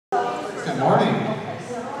Good morning.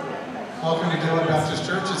 Welcome to Dalewood Baptist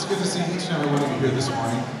Church. It's good to see each and every one of you here this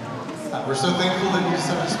morning. We're so thankful that you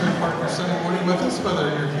decided to spend part of your Sunday morning with us,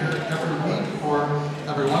 whether you're here every week or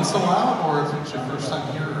every once in a while, or if it's your first time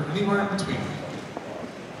here or anywhere in between.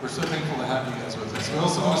 We're so thankful to have you guys with us. We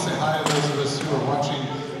also want to say hi to those of us who are watching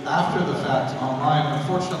after the fact online.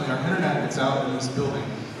 Unfortunately, our internet is out in this building,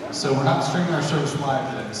 so we're not streaming our service live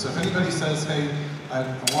today. So if anybody says, hey, I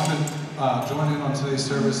wanted to join in on today's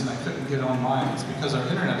service and I couldn't get online, it's because our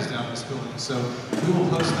internet is down in this building. So we will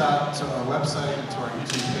post that to our website and to our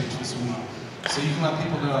YouTube page this week. So you can let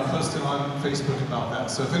people know. I posted on Facebook about that.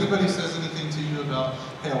 So if anybody says anything to you about,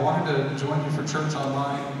 hey, I wanted to join you for church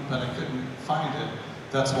online, but I couldn't find it,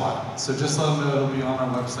 that's why. So just let them know it'll be on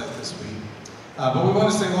our website this week. But we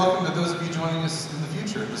want to say welcome to those of you joining us in the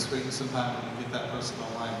future this week sometime when we get that posted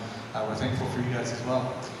online. We're thankful for you guys as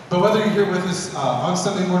well. But whether you're here with us on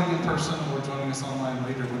Sunday morning in person or joining us online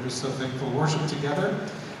later, we're just so thankful to worship together.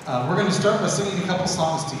 We're going to start by singing a couple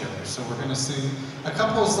songs together. So we're going to sing a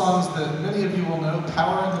couple of songs that many of you will know,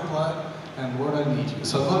 Power in the Blood and Lord, I Need You.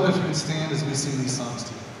 So I'd love it if you would stand as we sing these songs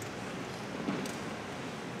together.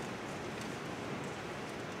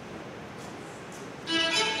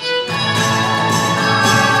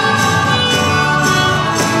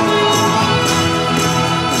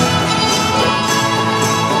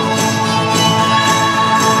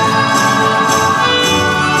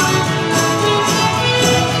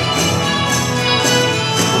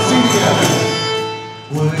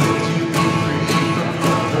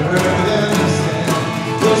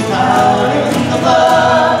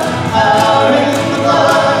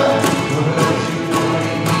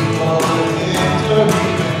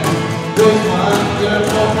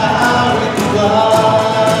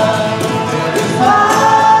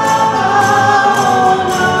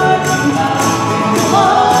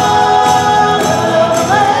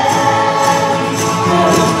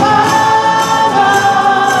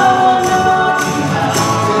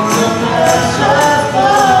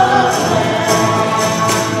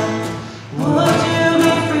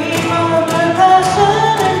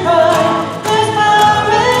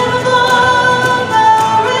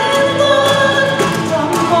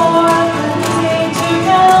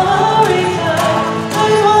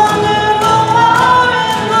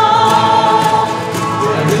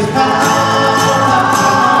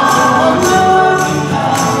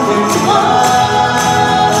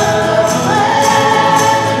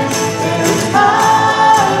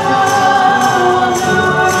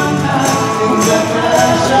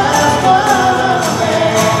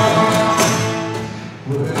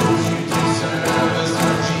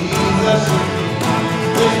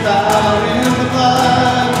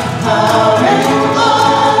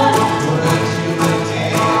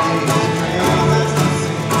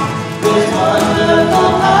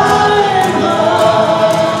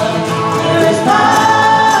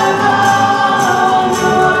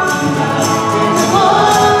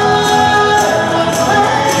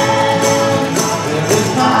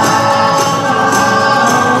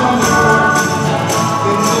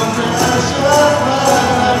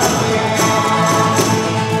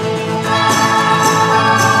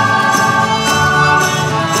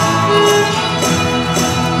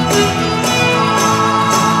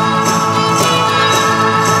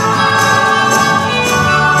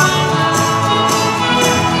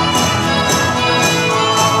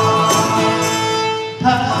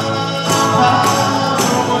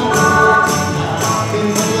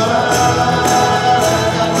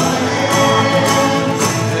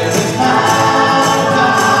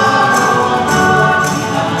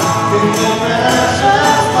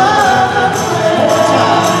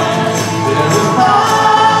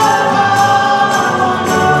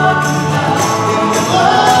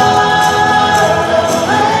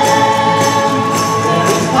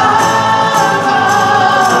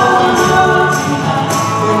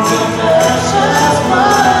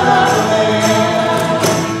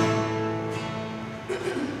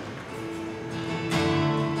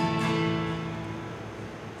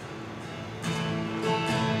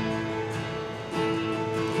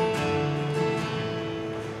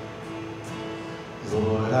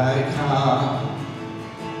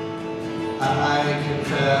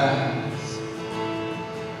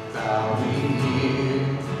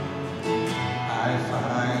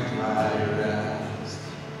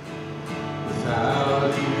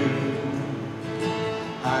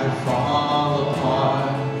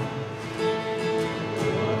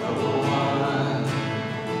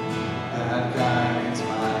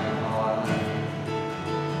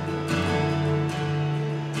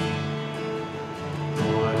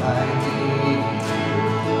 I need you,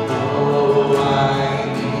 oh, I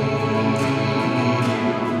need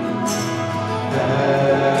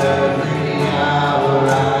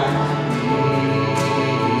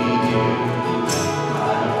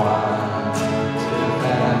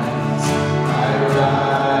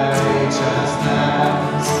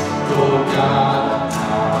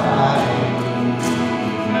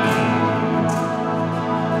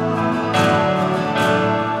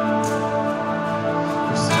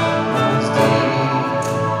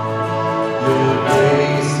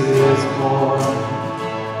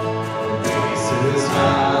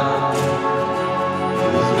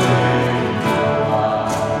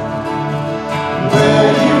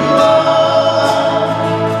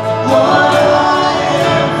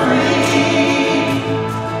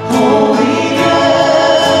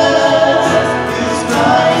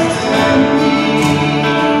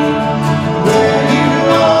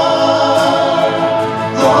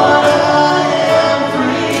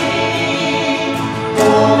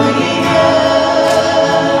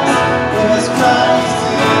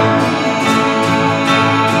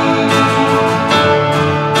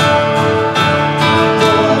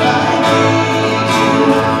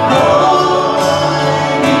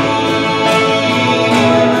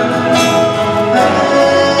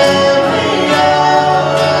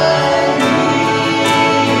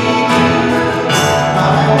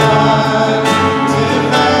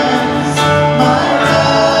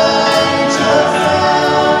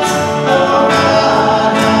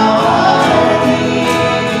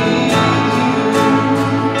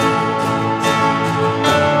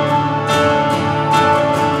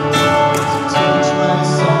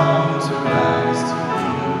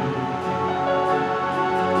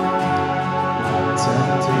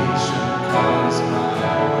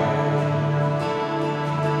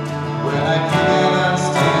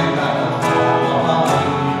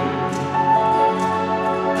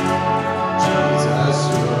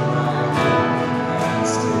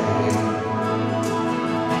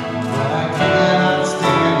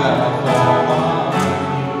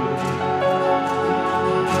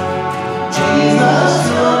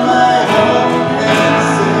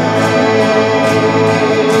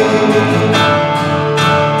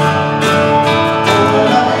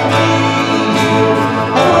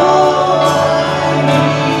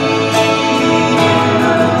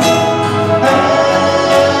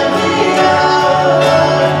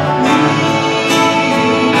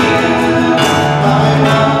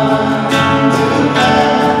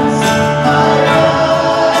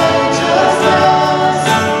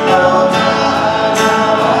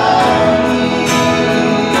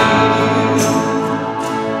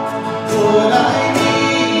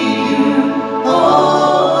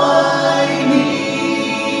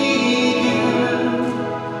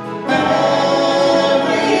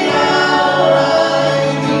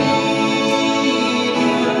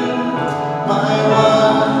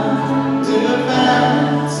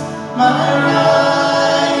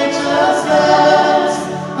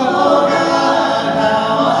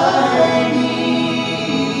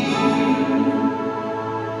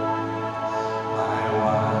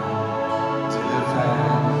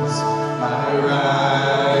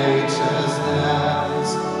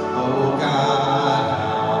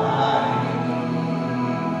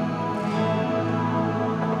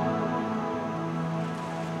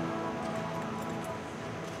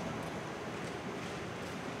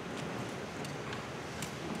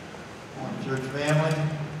Church family,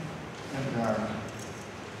 come to our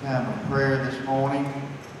time of prayer this morning.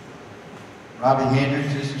 Robbie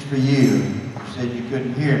Hendricks, this is for you. You said you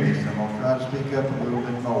couldn't hear me, so I'm going to try to speak up a little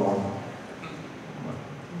bit more.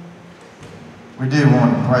 We do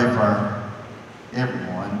want to pray for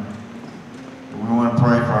everyone. We want to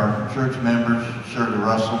pray for our church members. Shirley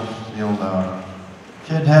Russell,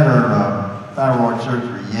 she hadn't had her thyroid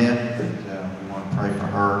surgery yet, but we want to pray for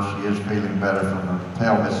her. She is feeling better from her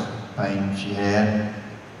pelvis pain she had.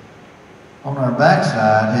 On our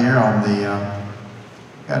backside here, on the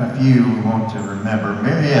got a few we want to remember.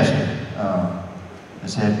 Mary Esther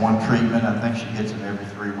has had one treatment. I think she gets it every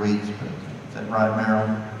 3 weeks. But is that right,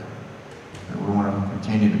 Marilyn? But we want to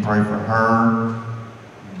continue to pray for her.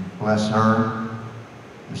 And bless her.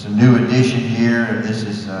 There's a new addition here. This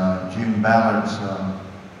is June Ballard's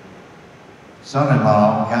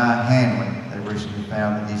son-in-law, Guy Hanley. They recently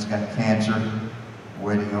found that he's got cancer,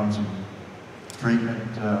 waiting on some treatment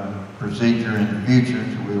procedure in the future,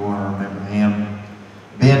 so we want to remember him.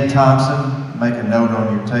 Ben Thompson, make a note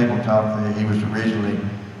on your tabletop there. He was originally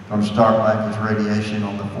going to start back his radiation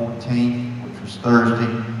on the 14th, which was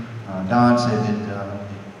Thursday. Don said that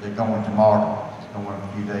they're going tomorrow. It's going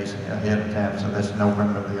a few days ahead of time, so that's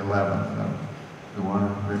November the 11th. So we want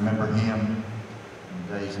to remember him in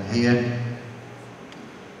the days ahead.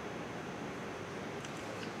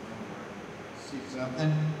 See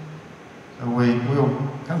something? So we'll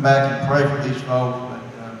come back and pray for these folks, but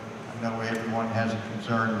I know everyone has a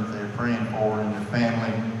concern that they're praying for in their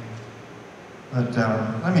family. But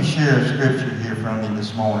let me share a scripture here from you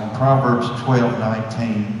this morning. Proverbs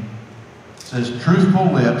 12:19 says, "Truthful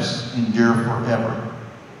lips endure forever,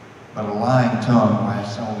 but a lying tongue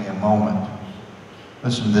lasts only a moment."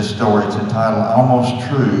 Listen to this story. It's entitled, "Almost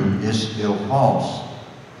True is Still False."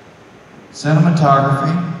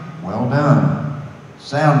 Cinematography, well done.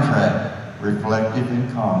 Soundtrack, reflective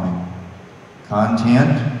and calming.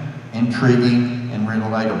 Content, intriguing and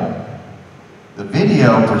relatable. The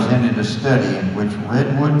video presented a study in which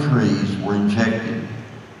redwood trees were injected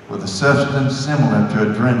with a substance similar to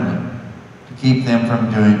adrenaline to keep them from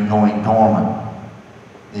going dormant.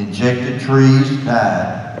 The injected trees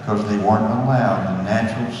died because they weren't allowed the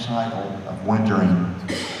natural cycle of wintering.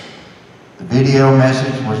 The video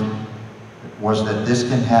message was that this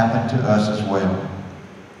can happen to us as well.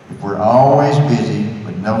 If we're always busy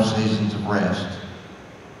with no seasons of rest.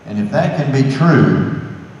 And if that can be true,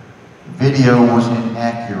 the video was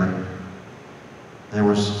inaccurate. There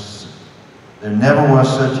never was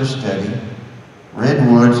such a study.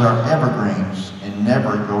 Redwoods are evergreens and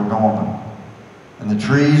never go dormant. And the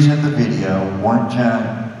trees in the video weren't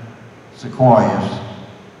giant sequoias,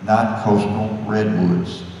 not coastal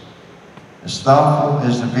redwoods. As thoughtful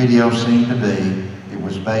as the video seemed to be, it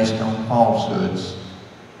was based on falsehoods.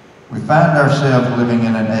 We find ourselves living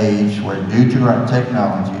in an age where, due to our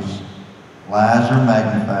technologies, lies are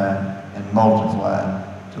magnified and multiplied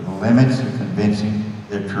to the limits of convincing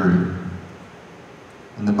they're true.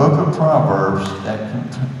 In the book of Proverbs, that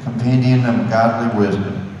compendium of godly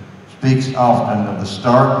wisdom speaks often of the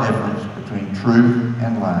stark difference between truth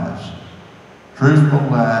and lies. Truthful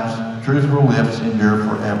lips endure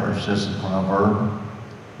forever, says the proverb,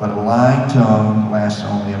 but a lying tongue lasts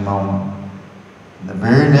only a moment. And the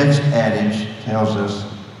very next adage tells us,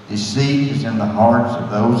 deceit is in the hearts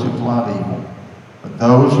of those who plot evil, but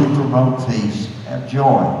those who promote peace have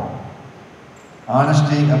joy.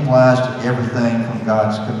 Honesty applies to everything from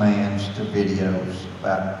God's commands to videos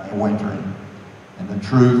about wintering, and the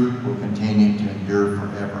truth will continue to endure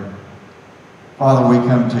forever. Father, we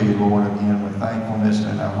come to you, Lord, again with thankfulness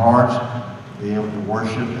in our hearts to be able to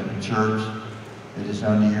worship in a church that is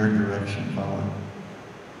under your direction, Father.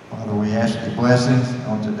 Father, we ask your blessings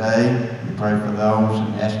on today. We pray for those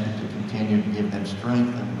and ask you to continue to give them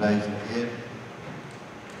strength in the days ahead.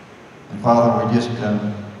 And Father, we just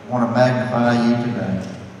want to magnify you today.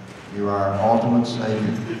 You are our ultimate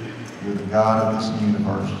Savior. You're the God of this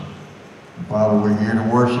universe. And Father, we're here to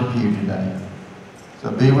worship you today.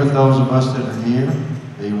 So be with those of us that are here.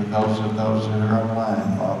 Be with those that are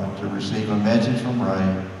online, Father, to receive a message from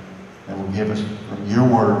Ray that will give us, from your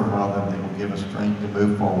word, Father, that will give us strength to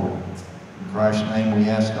move forward. In Christ's name we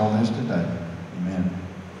ask all this today. Amen.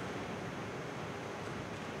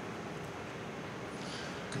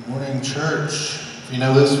 Good morning, church. If you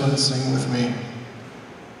know this one, sing with me.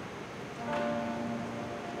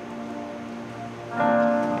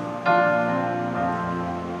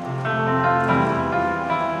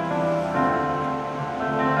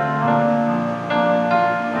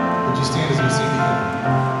 Would you stand as we sing together?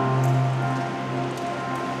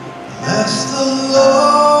 Bless the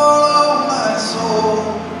Lord, oh my soul.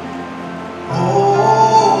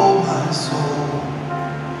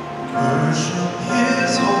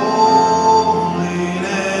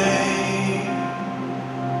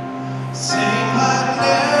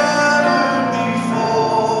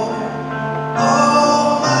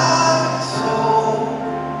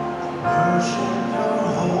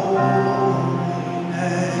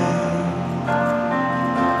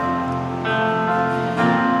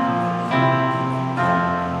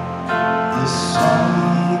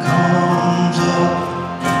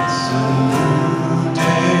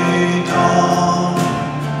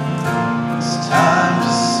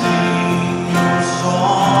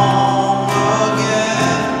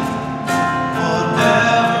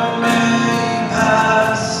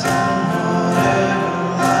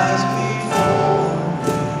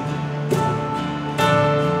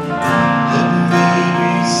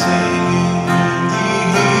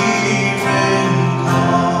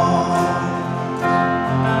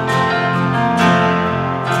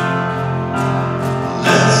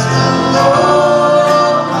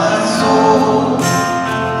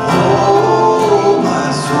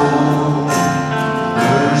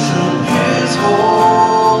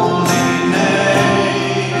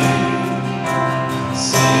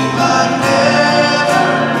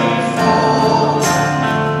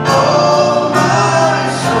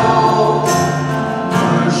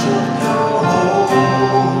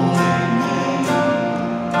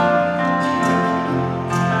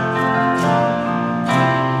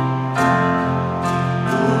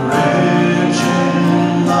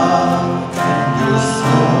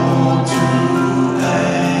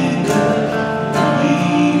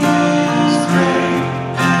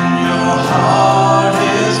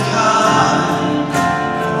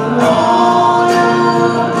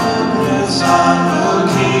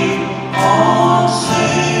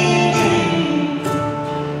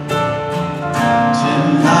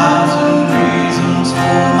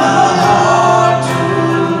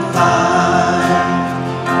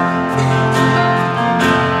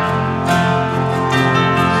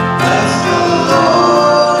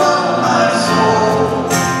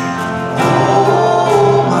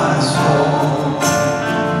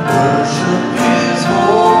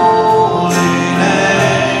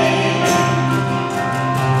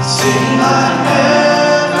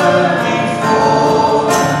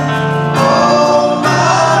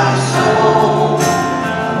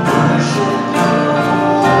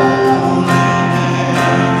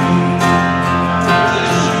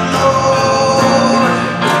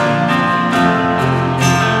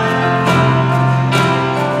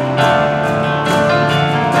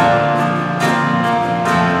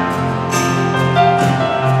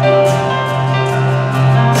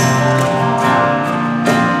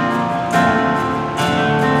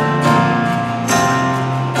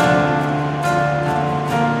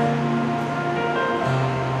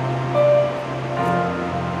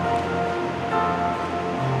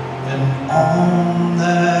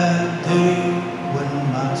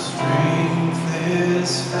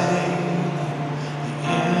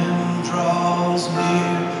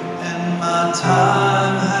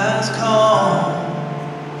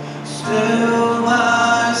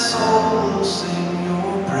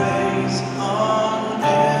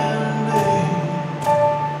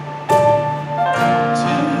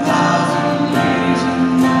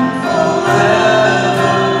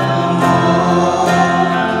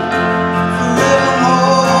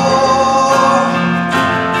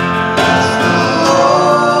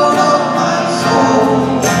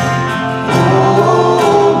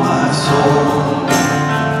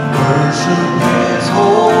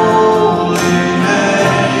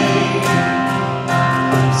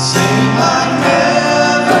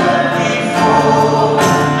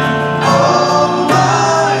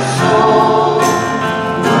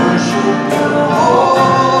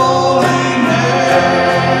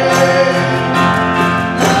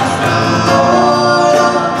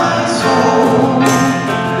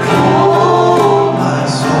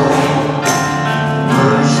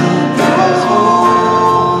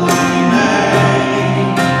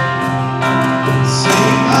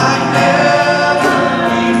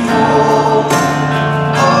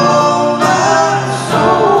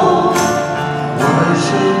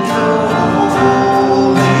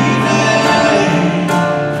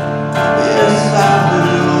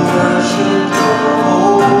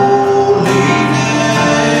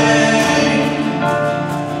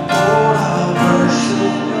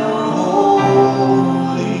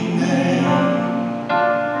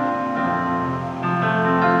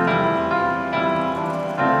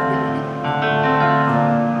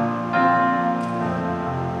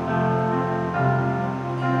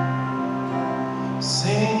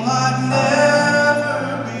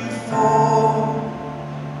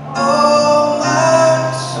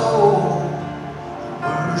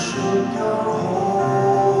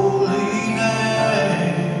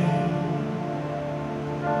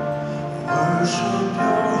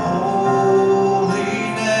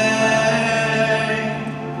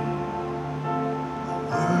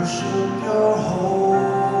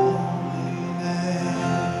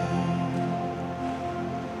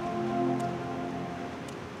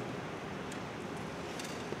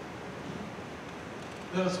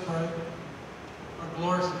 Let us pray. Our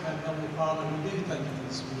glorious and Heavenly Father, we do thank you for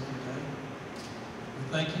this beautiful day. We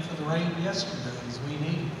thank you for the rain yesterday as we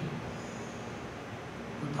needed it.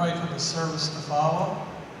 We pray for the service to follow,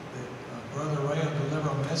 that Brother Ray will deliver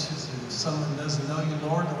a message that if someone doesn't know you,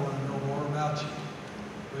 Lord, they want to know more about you.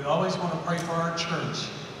 We always want to pray for our church.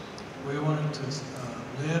 We want it to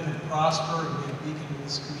live and prosper and be a beacon in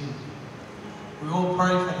this community. We will pray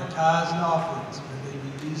for the tithes and offerings, that they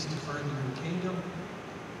be used to further your kingdom.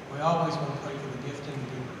 We always want to pray for the gifting and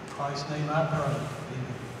giver. In Christ's name I pray.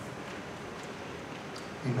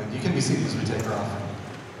 Amen. Amen. You can be seated as we take our offering.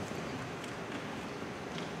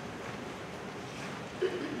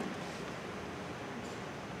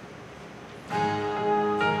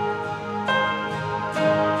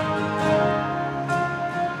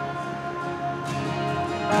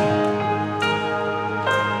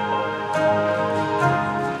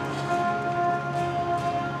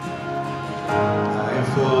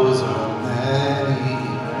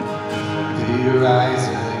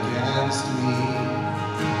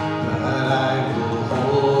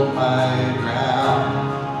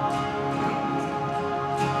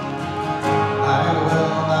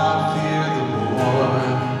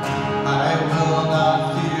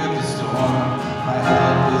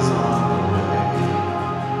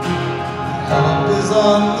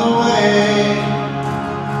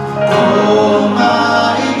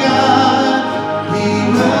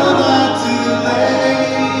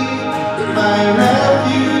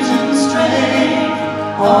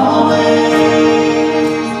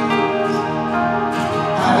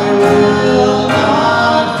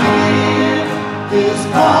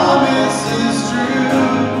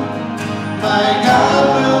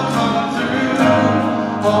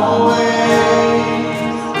 Oh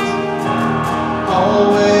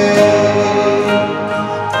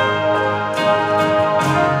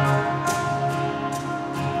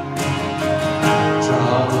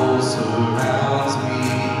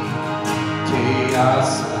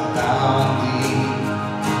gospel bound deep,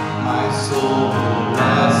 my soul will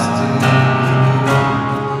rest in you.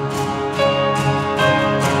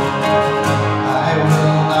 I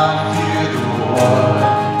will not fear the war,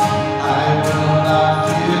 I will not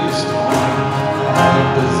fear the storm. My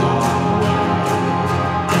help is on the way.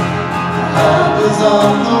 My help is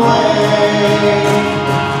on the way.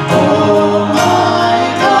 Oh my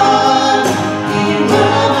God, He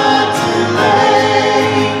will not delay.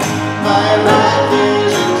 My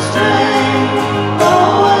refuge and strength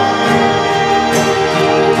always.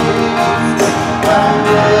 I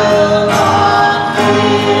will not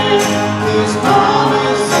fear, His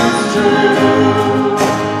promise is true.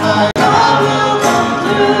 My God will come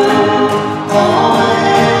through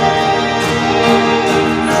always,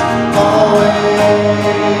 always.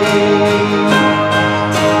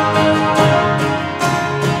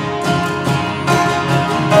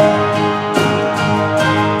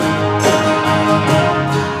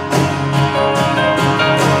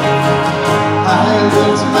 I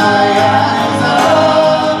lift my eyes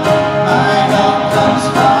up, my help comes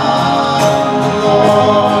from the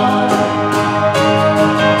Lord.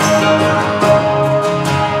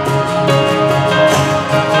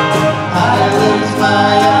 I lift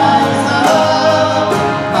my eyes up,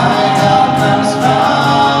 my help comes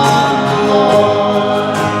from the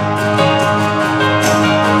Lord.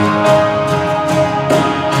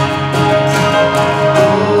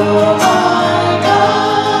 Oh my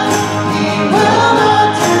God, He will not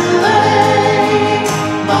delay.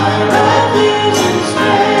 My refuge and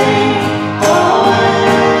strength always.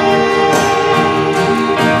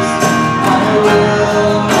 I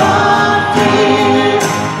will not fear,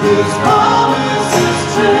 His promise is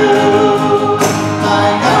true. My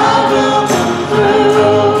God will come through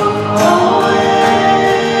always,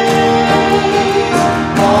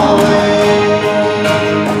 always.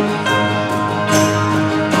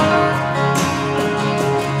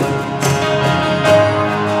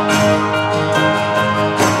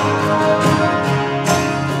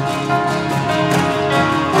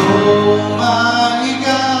 Oh my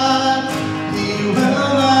God, He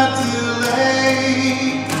will not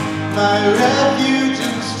delay. My refuge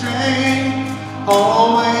and strength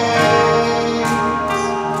always,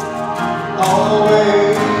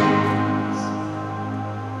 always.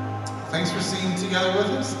 Thanks for singing together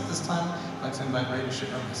with us. At this time, I'd like to invite Ray to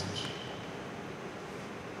share our message.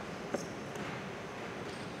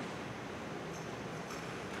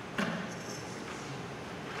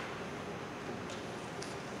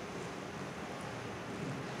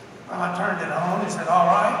 Well, I turned it on. Is it all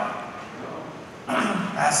right?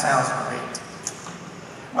 That sounds great.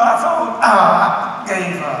 Well, I thought I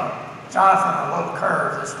gave Jonathan a little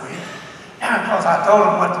curve this week because I told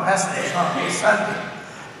him what the message was going to be Sunday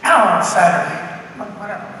or Saturday,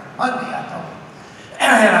 whatever, Monday I told him.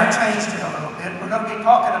 And I changed it a little bit. We're going to be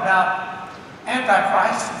talking about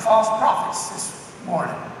Antichrist and false prophets this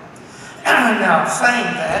morning. Now,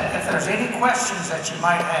 saying that, if there's any questions that you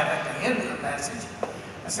might have at the end of the message,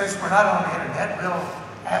 and since we're not on the internet, we'll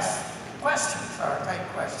ask questions or take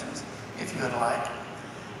questions if you would like.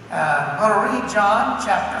 I'm going to read John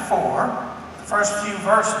chapter 4, the first few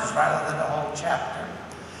verses rather than the whole chapter.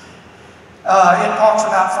 It talks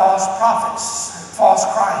about false prophets, false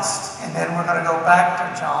Christ, and then we're going to go back to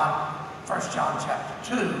John, 1 John chapter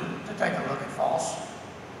 2, to take a look at false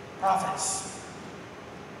prophets.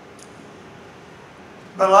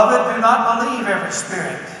 Beloved, do not believe every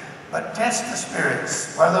spirit, but test the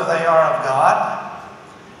spirits, whether they are of God,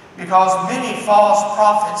 because many false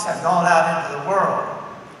prophets have gone out into the world.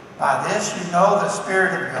 By this you know the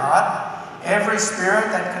Spirit of God. Every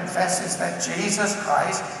spirit that confesses that Jesus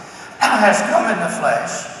Christ has come in the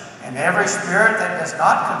flesh, and every spirit that does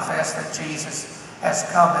not confess that Jesus has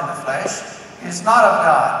come in the flesh is not of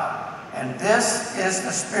God. And this is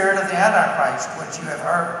the spirit of the Antichrist, which you have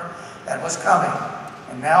heard that was coming,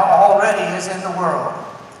 and now already is in the world.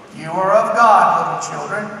 You are of God, little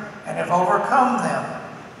children, and have overcome them,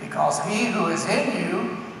 because he who is in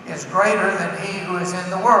you is greater than he who is in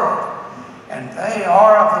the world. And they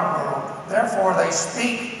are of the world, therefore they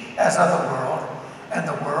speak as of the world, and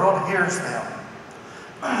the world hears them.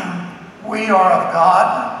 We are of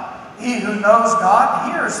God. He who knows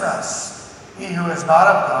God hears us. He who is not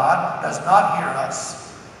of God does not hear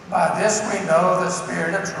us. By this we know the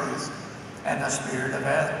spirit of truth and the spirit of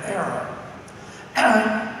error.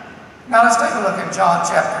 Now let's take a look at John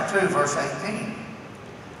chapter 2, verse 18.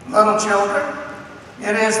 Little children,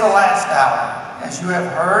 it is the last hour. As you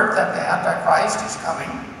have heard that the Antichrist is coming,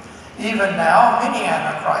 even now many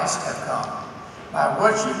Antichrists have come, by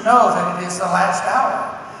which you know that it is the last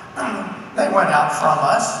hour. They went out from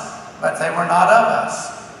us, but they were not of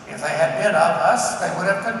us. If they had been of us, they would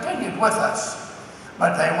have continued with us.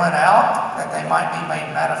 But they went out that they might be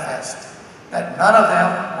made manifest, that none of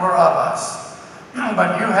them were of us.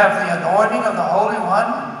 But you have the anointing of the Holy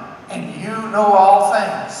One, and you know all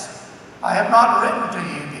things. I have not written to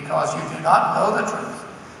you because you do not know the truth,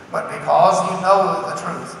 but because you know the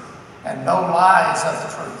truth, and know lies of the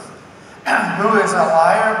truth. Who is a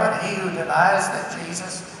liar but he who denies that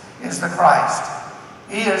Jesus is the Christ?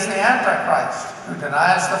 He is the Antichrist, who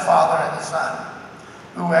denies the Father and the Son.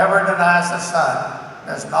 Whoever denies the Son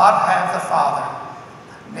does not have the Father,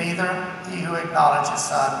 neither he who acknowledges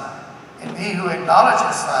Son. And he who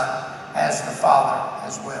acknowledges Son has the Father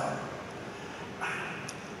as well.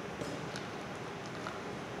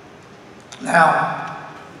 Now,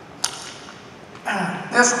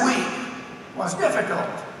 this week was difficult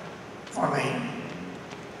for me,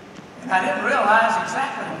 and I didn't realize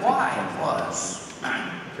exactly why it was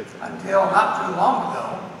until not too long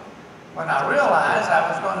ago, when I realized I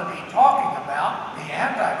was going to be talking about the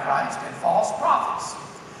Antichrist and false prophets.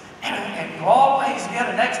 And you always get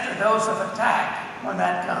an extra dose of attack when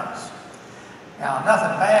that comes. Now,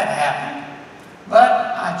 nothing bad happened, but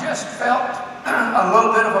I just felt a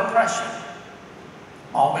little bit of oppression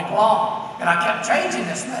all week long. And I kept changing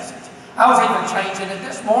this message. I was even changing it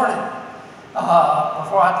this morning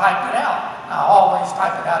before I typed it out. I always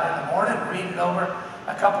type it out in the morning, read it over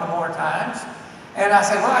a couple more times. And I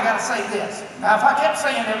said, well, I got to say this. Now, if I kept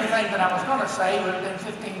saying everything that I was going to say, it would have been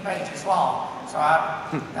 15 pages long. So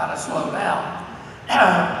I got to slow down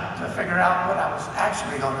to figure out what I was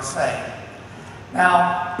actually going to say.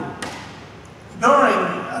 Now, during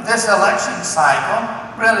this election cycle,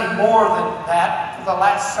 really more than that, for the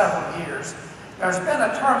last several years, there's been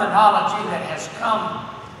a terminology that has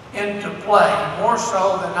come into play, more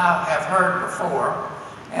so than I have heard before.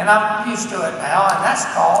 And I'm used to it now, and that's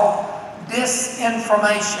called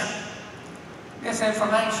disinformation.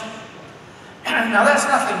 Disinformation. Now, that's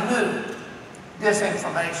nothing new,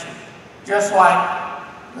 disinformation. Just like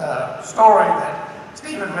the story that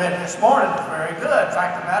Stephen read this morning was very good. In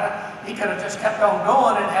fact, the matter, he could have just kept on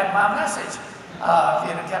going and had my message. If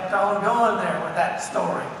he'd have kept on going there with that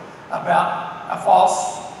story about a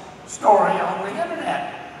false story on the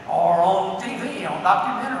internet or on TV, on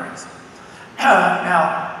documentaries.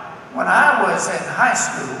 Now, when I was in high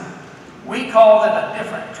school, we called it a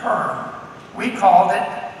different term. We called it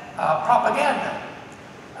propaganda.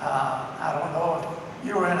 I don't know if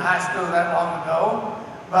you were in high school that long ago,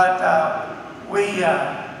 but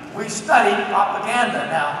we studied propaganda.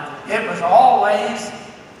 Now, it was always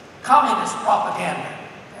communist propaganda.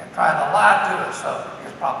 They're trying to lie to us, so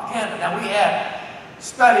it's propaganda. Now, we had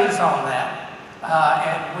studies on that,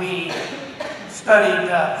 and we studied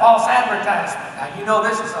false advertisement. Now, you know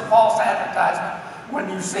this is a false advertisement when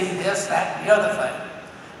you see this, that, and the other thing.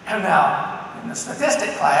 And now, in the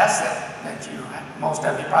statistic class that most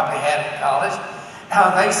of you probably had in college,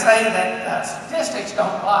 they say that statistics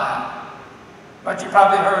don't lie. But you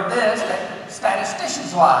probably heard this, that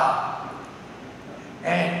statisticians lie.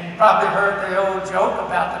 And you probably heard the old joke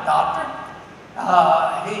about the doctor.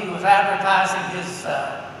 He was advertising his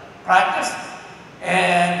practice,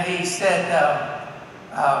 and he said,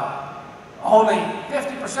 only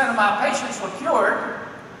 50% of my patients were cured,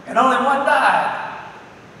 and only one died.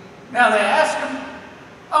 Now they asked him,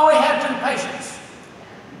 only had 2 patients.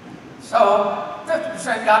 So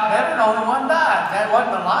 50% got better and only one died. That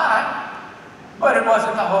wasn't a lie, but it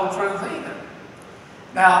wasn't the whole truth either.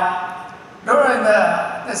 Now, during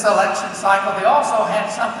this election cycle, they also had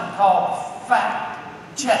something called fact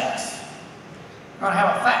checks. We're going to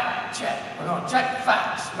have a fact check. We're going to check the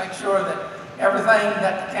facts, make sure that everything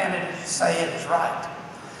that the candidates say is right.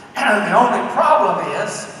 And the only problem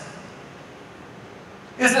is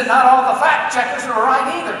that not all the fact checkers are right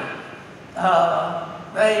either.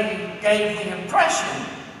 They gave the impression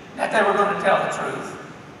that they were going to tell the truth,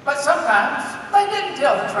 but sometimes they didn't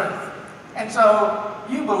tell the truth. And so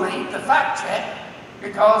you believed the fact check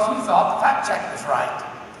because you thought the fact check was right.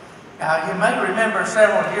 Now, you may remember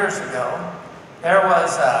several years ago, there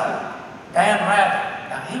was Dan Rather.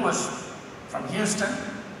 Now, he was from Houston.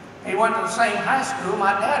 He went to the same high school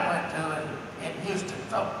my dad went to in Houston.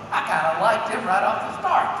 So I kind of liked him right off the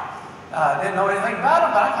start. Didn't know anything about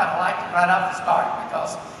him, but I kind of liked him right off the start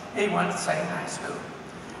because he went to the same high school.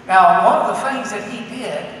 Now, one of the things that he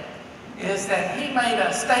did is that he made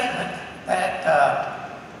a statement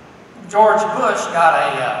that George Bush got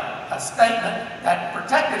a statement that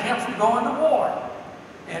protected him from going to war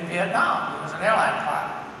in Vietnam. He was an airline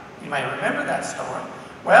pilot. You may remember that story.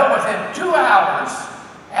 Well, within 2 hours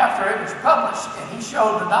after it was published and he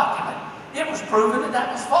showed the document, it was proven that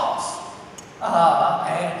that was false.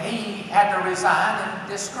 resign in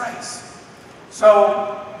disgrace.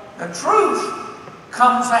 So the truth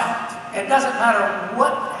comes out. It doesn't matter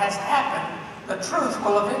what has happened, the truth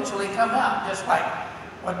will eventually come out, just like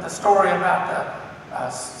what the story about the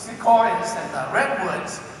sequoias and the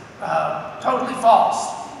redwoods, totally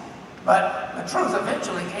false. But the truth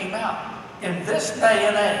eventually came out. In this day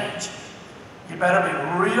and age, you better be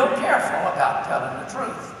real careful about telling the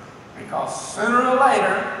truth, because sooner or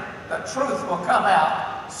later, the truth will come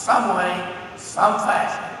out some way, some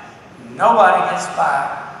fashion. Nobody gets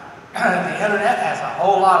by. The internet has a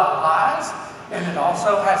whole lot of lies, and it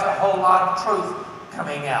also has a whole lot of truth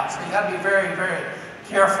coming out. So you got to be very, very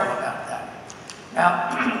careful about that. Now,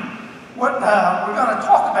 what we're going to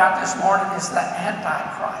talk about this morning is the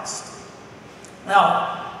Antichrist.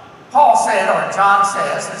 Now, Paul said, or John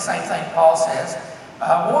says, the same thing Paul says,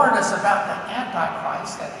 warned us about the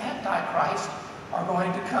Antichrist, that Antichrists are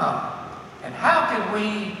going to come. And how can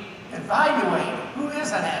we evaluate who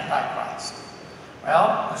is an Antichrist?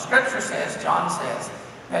 Well, the scripture says, John says,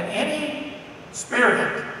 that any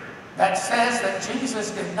spirit that says that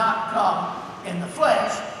Jesus did not come in the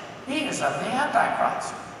flesh, he is of the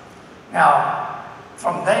Antichrist. Now,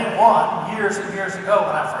 from day one, years and years ago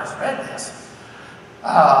when I first read this,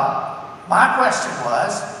 my question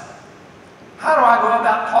was, how do I go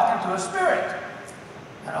about talking to a spirit?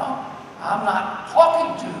 You know, I'm not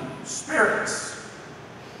talking to spirits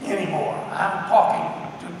anymore. I'm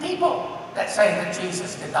talking to people that say that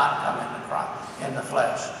Jesus did not come in the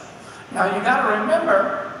flesh. Now, you got to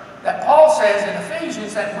remember that Paul says in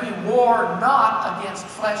Ephesians that we war not against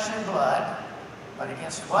flesh and blood, but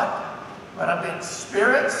against what? But against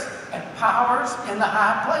spirits and powers in the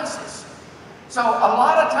high places. So a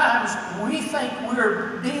lot of times we think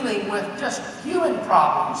we're dealing with just human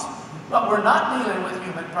problems, but we're not dealing with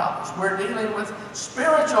human problems. We're dealing with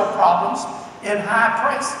spiritual problems in high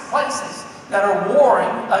places that are warring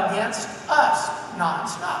against us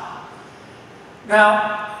nonstop.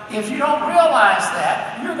 Now, if you don't realize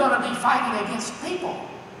that, you're going to be fighting against people.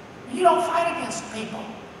 You don't fight against people.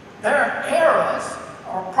 Their errors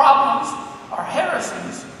or problems or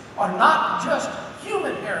heresies are not just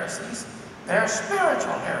human heresies, they're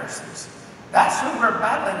spiritual heresies. That's who we're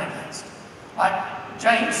battling against. Like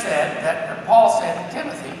James said, that Paul said to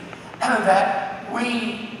Timothy, that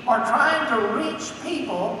we are trying to reach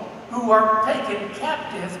people who are taken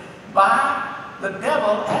captive by the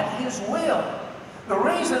devil at his will. The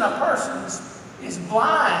reason a person is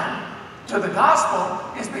blind to the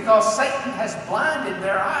gospel is because Satan has blinded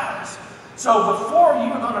their eyes. So before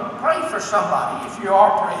you're going to pray for somebody, if you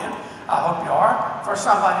are praying, I hope you are, for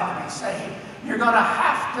somebody to be saved, you're going to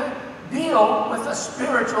have to deal with the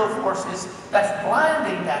spiritual forces that's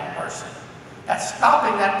blinding that person, that's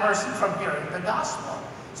stopping that person from hearing the gospel.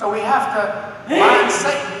 So we have to blind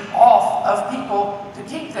Satan off of people to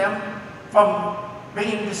keep them from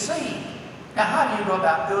being deceived. Now, how do you go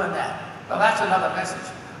about doing that? Well, that's another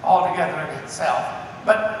message altogether in itself.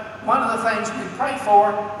 But one of the things we pray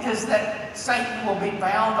for is that Satan will be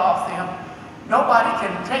bound off them. Nobody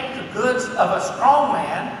can take the goods of a strong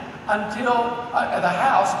man until the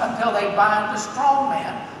house until they bind the strong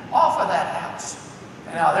man off of that house.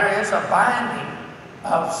 And now there is a binding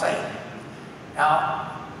of Satan.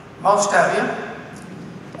 Now, most of you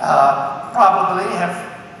probably have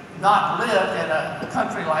not lived in a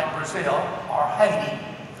country like Brazil or Haiti,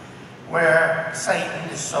 where Satan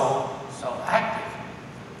is so active.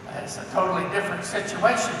 It's a totally different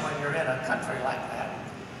situation when you're in a country like that.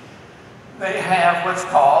 They have what's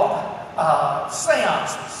called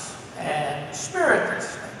seances and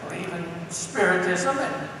spiritists. They believe in spiritism,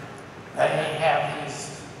 and they have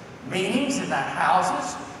these meetings in their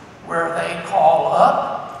houses where they call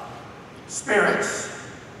up spirits.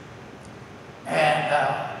 And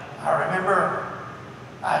I remember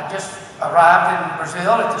I just arrived in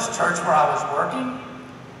Brazil at this church where I was working,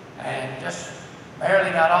 and just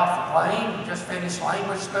barely got off the plane, just finished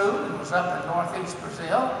language school, and was up in northeast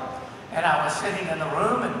Brazil. And I was sitting in the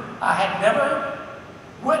room, and I had never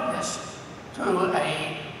witnessed to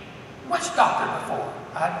a witch doctor before.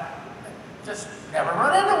 I'd just never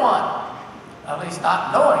run into one, at least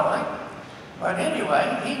not knowingly. But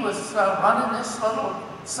anyway, he was running this little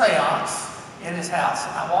seance in his house,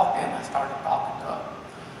 and I walked in, I started talking to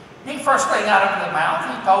him. He, first thing out of his mouth,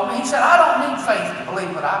 he told me, he said, "I don't need faith to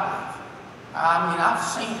believe what I believe. I mean, I've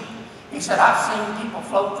seen it." He said, "I've seen people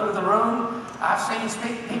float through the room. I've seen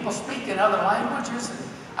people speak in other languages. And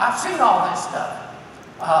I've seen all this stuff."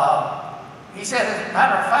 He said, as a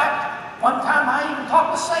matter of fact, one time I even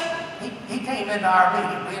talked with Satan. He came into our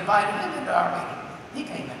meeting. We invited him into our meeting. He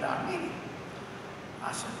came into our meeting.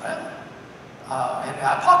 I said, "Well, And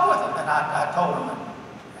I talked with him, and I told him,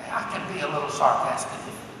 I can be a little sarcastic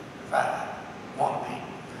if I want to be.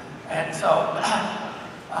 And so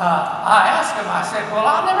I asked him, I said, well,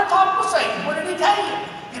 I never talked with Satan. What did he tell you?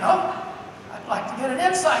 You know, I'd like to get an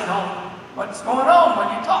insight on what's going on when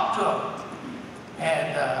you talk to him.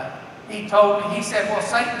 And he told me, he said, well,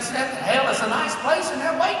 Satan said that hell is a nice place and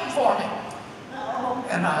they're waiting for me.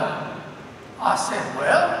 And I said,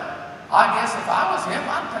 well, I guess if I was him,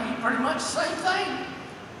 I'd tell you pretty much the same thing.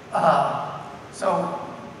 So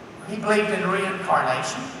he believed in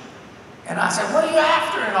reincarnation. And I said, what are you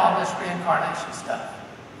after in all this reincarnation stuff?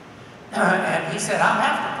 And he said, I'm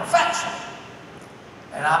after perfection.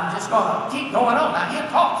 And I'm just going to keep going on. Now, he had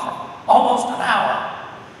talked for almost an hour.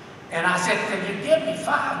 And I said, can you give me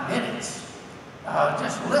 5 minutes?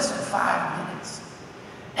 Just listen 5 minutes.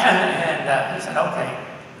 And he said, okay.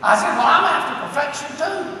 I said, well, I'm after perfection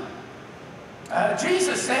too.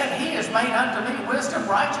 Jesus said, he has made unto me wisdom,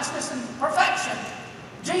 righteousness, and perfection.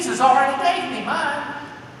 Jesus already gave me mine.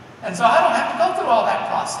 And so I don't have to go through all that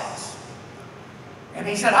process. And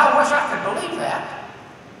he said, I wish I could believe that.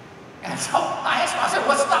 And so I asked him, I said,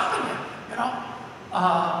 what's stopping you? You know,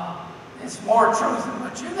 it's more truth than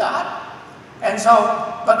what you got. And so,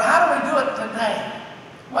 but how do we do it today?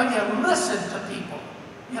 Well, you listen to people.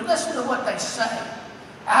 You listen to what they say.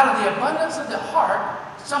 Out of the abundance of the heart,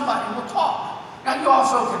 somebody will talk. Now, you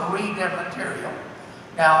also can read their material.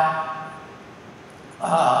 Now,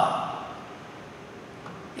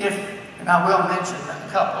 and I will mention a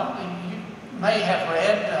couple. You may have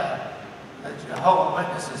read the Jehovah's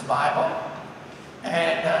Witnesses Bible,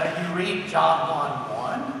 and you read John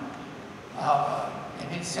 1:1,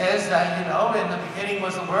 and it says that, you know, in the beginning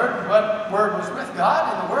was the Word, what Word was with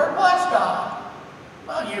God, and the Word was God.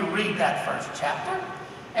 Well, you read that first chapter,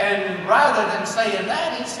 and rather than saying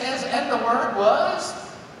that, it says, and the Word was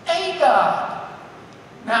a God.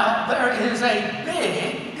 Now, there is a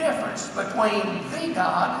big difference between the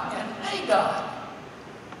God and a God.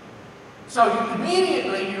 So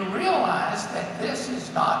immediately you realize that this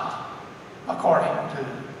is not according to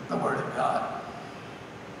the Word of God.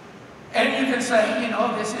 And you can say, you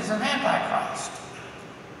know, this is an Antichrist.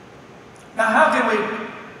 Now, how can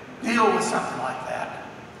we deal with something like that?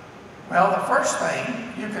 Well, the first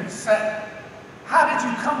thing you can say, how did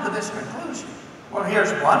you come to this conclusion? Well,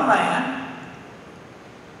 here's one man,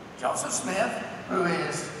 Joseph Smith, who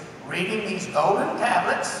is reading these golden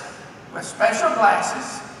tablets with special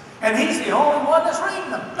glasses, and he's the only one that's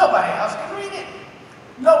reading them. Nobody else can read it.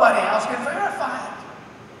 Nobody else can verify it.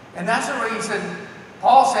 And that's the reason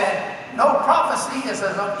Paul said, no prophecy is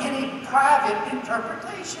of any private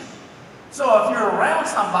interpretation. So if you're around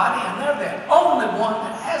somebody and they're the only one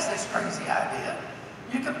that has this crazy idea,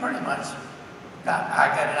 you can pretty much get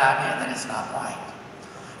an idea that it's not right.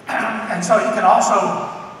 And so you can also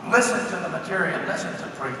listen to the material, listen to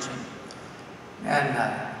preaching. And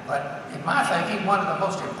but in my thinking, one of the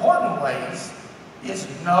most important ways is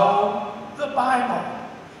know the Bible.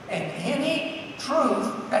 And any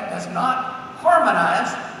truth that does not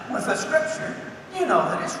harmonize with the Scripture, you know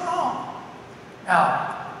that it's wrong.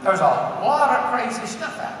 Now, there's a lot of crazy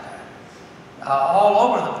stuff out there, all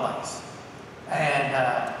over the place. And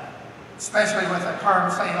especially with a term,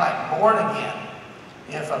 say, like born again.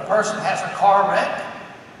 If a person has a car wreck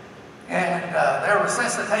and they're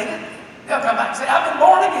resuscitated, they'll come back and say, I've been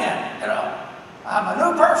born again, you know. I'm a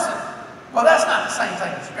new person. Well, that's not the same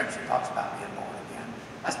thing the Scripture talks about being born again.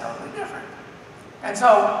 That's totally different. And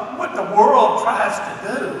so what the world tries to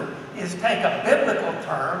do is take a biblical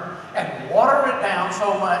term and water it down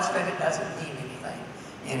so much that it doesn't mean anything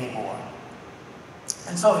anymore.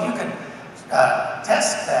 And so you can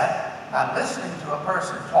test that by listening to a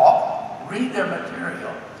person talk, read their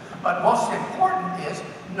material, but most important is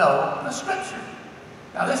know the Scripture.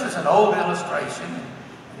 Now, this is an old illustration,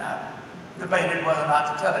 and I debated whether or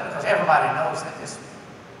not to tell it because everybody knows that it's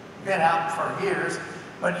been out for years.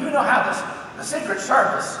 But you know how the Secret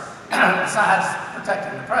Service, besides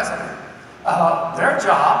protecting the president, their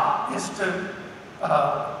job is to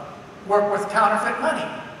work with counterfeit money.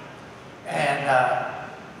 And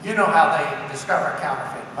you know how they discover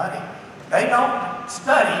counterfeit money. They don't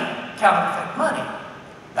study counterfeit money.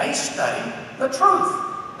 They study the truth.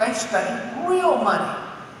 They study real money.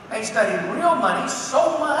 They study real money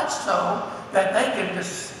so much so that they can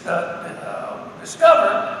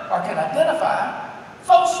discover or can identify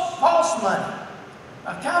false money,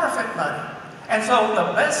 counterfeit money. And so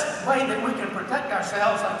the best way that we can protect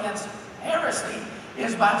ourselves against heresy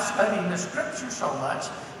is by studying the Scripture so much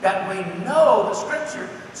that we know the Scripture.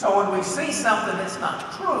 So when we see something that's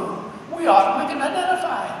not true, we can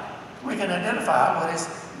identify it. We can identify what is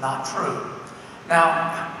not true.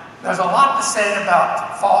 Now, there's a lot to say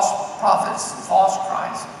about false prophets and false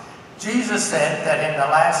Christs. Jesus said that in the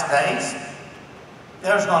last days,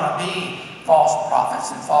 there's going to be false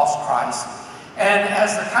prophets and false Christs. And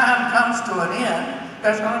as the time comes to an end,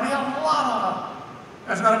 there's going to be a lot of them.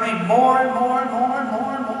 There's going to be more and more and more and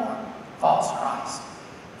more and more false Christs,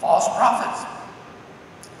 false prophets.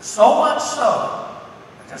 So much so,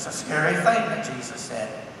 there's a scary thing that Jesus said,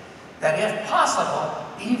 that if possible,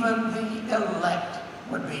 even the elect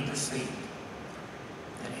would be deceived.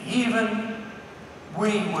 And even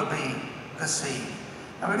we would be deceived.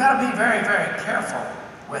 And we've got to be very, very careful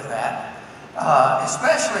with that,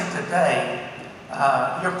 especially today.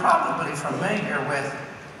 You're probably familiar with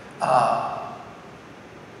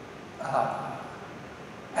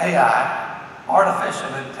AI,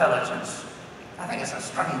 artificial intelligence. I think it's a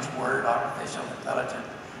strange word, artificial intelligence.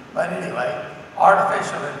 But anyway,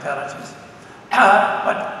 artificial intelligence.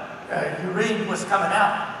 You read what's coming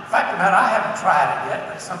out. In fact, I haven't tried it yet,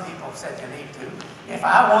 but some people have said you need to. If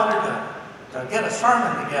I wanted to get a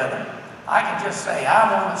sermon together, I can just say,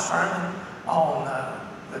 I want a sermon on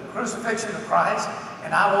the crucifixion of Christ,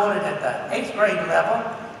 and I want it at the 8th grade level,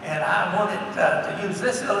 and I want it to use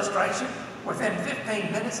this illustration. Within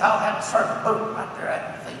 15 minutes, I'll have a sermon, boom, right there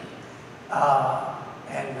at your feet.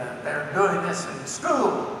 And they're doing this in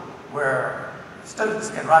school, where students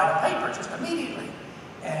can write a paper just immediately,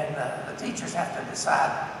 and the teachers have to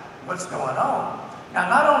decide what's going on. Now,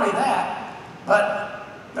 not only that, but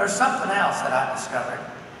there's something else that I discovered.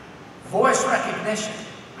 Voice recognition.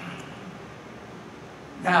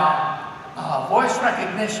 Now, voice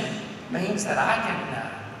recognition means that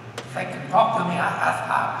they can talk to me.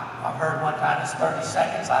 I've heard one time it's 30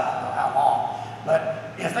 seconds, I don't know how long.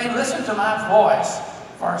 But if they listen to my voice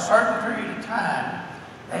for a certain period of time,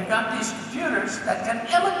 they've got these computers that can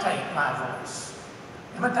imitate my voice.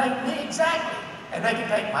 Imitate me exactly. And they can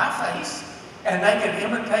take my face, and they can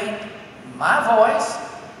imitate my voice.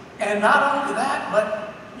 And not only that,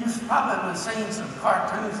 but you've probably seen some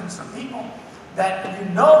cartoons and some people that you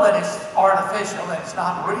know that it's artificial, that it's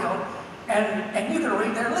not real, and you can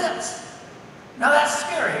read their lips. Now that's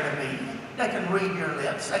scary to me. They can read your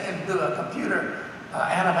lips. They can do a computer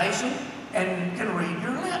animation and can read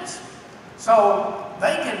your lips. So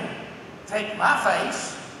they can take my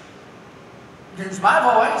face, use my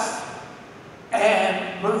voice,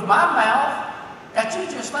 and move my mouth that you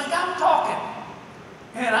just think I'm talking.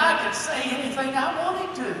 And I could say anything I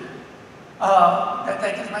wanted to that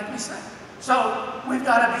they can make me say. So we've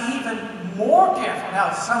got to be even more careful.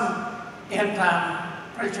 Now, some end-time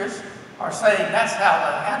preachers are saying that's how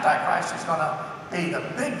the Antichrist is going to be the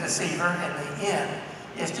big deceiver in the end.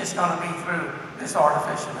 It's just going to be through this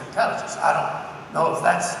artificial intelligence. I don't know if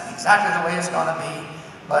that's exactly the way it's going to be,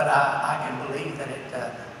 but I can believe that it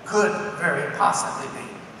could very possibly be.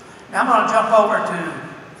 Now I'm going to jump over to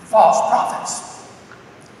false prophets.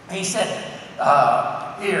 He said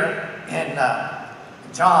here in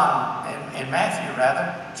in Matthew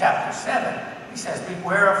chapter 7, he says,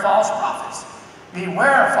 beware of false prophets.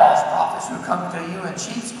 Beware of false prophets who come to you in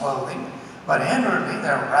sheep's clothing, but inwardly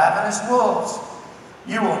they're ravenous wolves.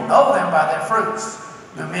 You will know them by their fruits.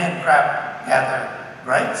 Do men gather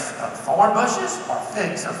grapes of thorn bushes or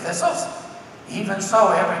figs of thistles? Even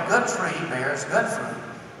so, every good tree bears good fruit,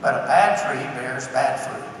 but a bad tree bears bad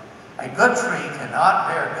fruit. A good tree cannot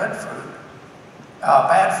bear bad fruit,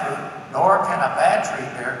 nor can a bad tree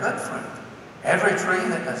bear good fruit. Every tree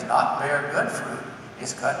that does not bear good fruit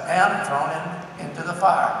is cut down and thrown into the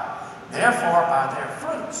fire. Therefore, by their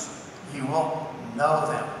fruits you will know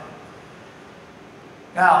them.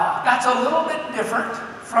 Now, that's a little bit different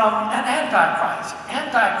from an Antichrist.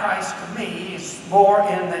 Antichrist, to me, is more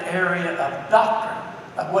in the area of doctrine,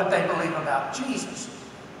 of what they believe about Jesus.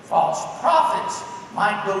 False prophets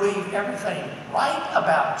might believe everything right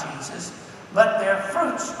about Jesus, but their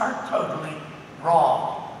fruits are totally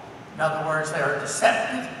wrong. In other words, they're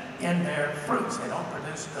deceptive in their fruits. They don't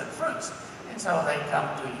produce good fruits. And so they come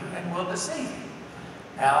to you and will deceive you.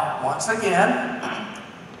 Now, once again,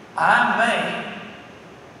 I may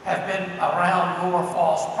have been around more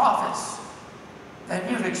false prophets than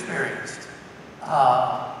you've experienced.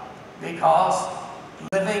 Because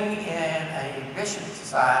living in a mission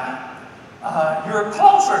society, you're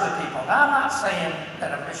closer to people. Now, I'm not saying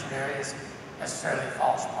that a missionary is necessarily a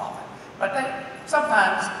false prophet, but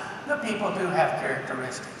sometimes the people do have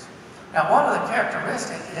characteristics. Now, one of the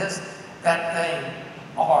characteristics is that they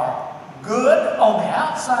are good on the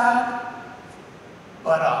outside,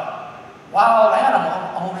 but a wild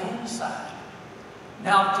animal on the inside.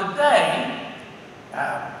 Now, today,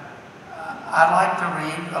 I'd like to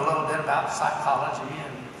read a little bit about psychology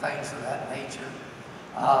and things of that nature.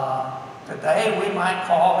 Today we might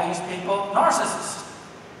call these people narcissists.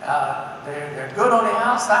 They're good on the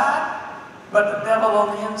outside, but the devil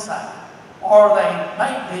on the inside. Or they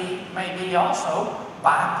may be also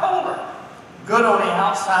bipolar. Good on the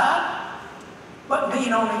outside, but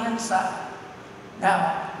mean on the inside.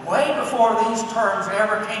 Now, way before these terms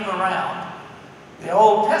ever came around, the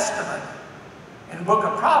Old Testament in the book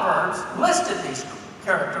of Proverbs listed these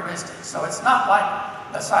characteristics. So it's not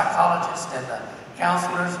like the psychologists and the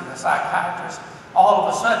counselors and the psychiatrists all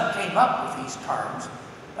of a sudden came up with these terms,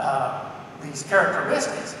 these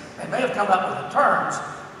characteristics. They may have come up with the terms,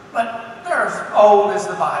 but they're as old as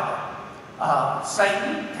the Bible.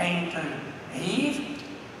 Satan came to Eve,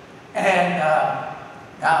 and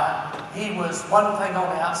now he was one thing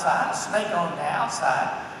on the outside, a snake on the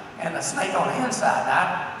outside, and a snake on the inside.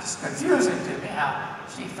 Now, it's confusing to me how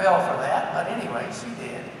she fell for that, but anyway, she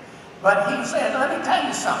did. But he said, let me tell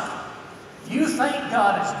you something. You think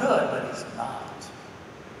God is good, but He's not.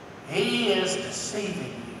 He is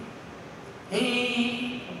deceiving you.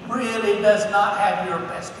 He really does not have your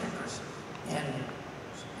best interest in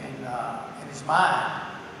His mind,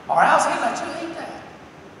 or else He'd let you eat that.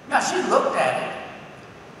 Now, she looked at it,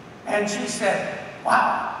 and she said,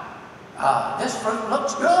 wow, this fruit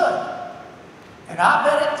looks good. And I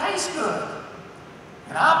bet it tastes good.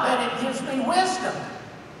 And I bet it gives me wisdom.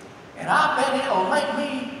 And I bet it'll make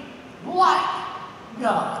me like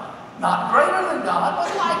God. Not greater than God,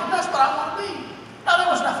 but like Him. That's what I want to be. Now, there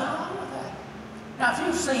was nothing wrong with that. Now, if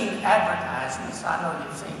you've seen advertisements, I know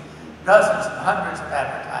you've seen dozens and hundreds of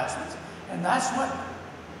advertisements, and that's what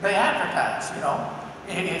they advertise, you know.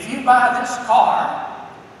 If you buy this car,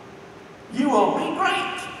 you will be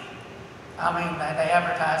great. I mean, they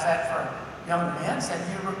advertise that for young men. Said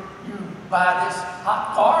you buy this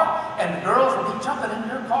hot car, and the girls will be jumping in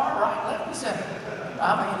your car right, left, and center.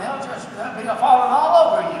 I mean, they'll be falling all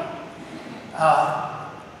over you.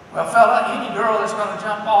 Well, fella, any girl that's going to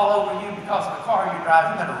jump all over you because of the car you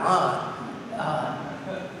drive, you better run.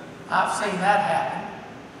 I've seen that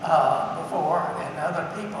happen before in other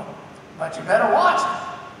people. But you better watch it.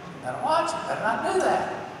 You better watch it. Better not do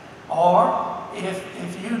that. Or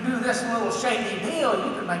if you do this little shady deal,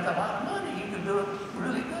 you can make a lot of money. You can do it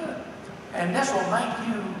really good. And this will make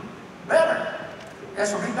you better.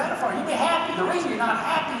 This will be better for you. You'll be happy. The reason you're not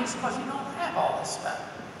happy is because you don't have all this stuff.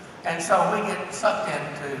 And so we get sucked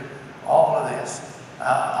into all of this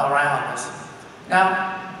around us.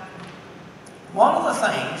 Now, one of the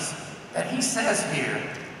things that he says here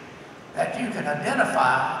that you can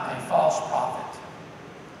identify a false prophet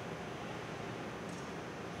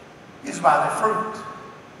is by their fruit.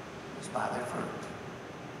 Is by their fruit.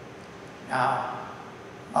 Now,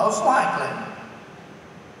 most likely,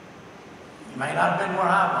 you may not have been where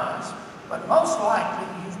I was, but most likely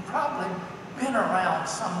you've probably been around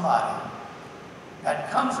somebody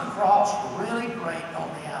that comes across really great on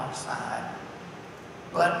the outside,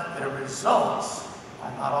 but their results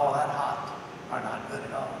are not all that hot, are not good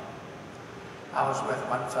at all. I was with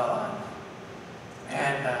one fellow,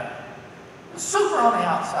 and super on the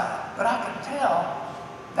outside, but I could tell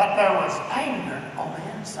that there was anger on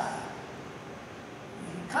the inside.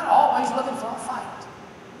 Kind of always looking for a fight.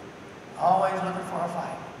 Always looking for a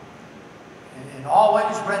fight. And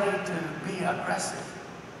always ready to be aggressive.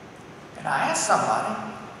 And I asked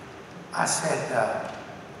somebody, I said,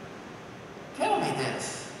 tell me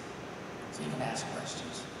this. So you can ask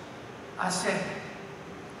questions. I said,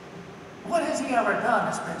 what has he ever done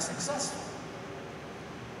that's been successful?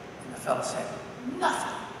 And the fellow said,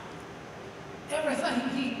 nothing. Everything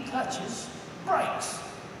he touches breaks.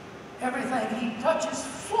 Everything he touches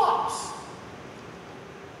flops.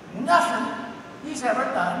 Nothing he's ever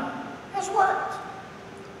done has worked.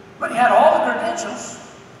 But he had all the credentials.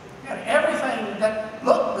 He had everything that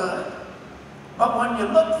looked good. But when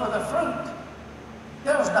you looked for the fruit,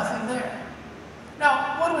 there was nothing there.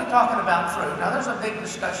 Now, what are we talking about fruit? Now, there's a big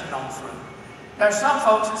discussion on fruit. There are some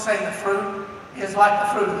folks that say the fruit is like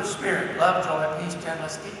the fruit of the Spirit. Love, joy, peace,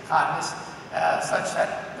 gentleness, kindness, such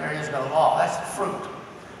that there is no law. That's the fruit.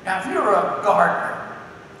 Now, if you're a gardener,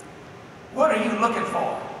 what are you looking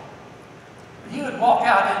for? You would walk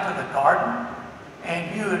out into the garden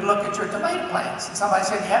and you would look at your tomato plants. And somebody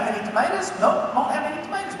said, you have any tomatoes? Nope, don't have any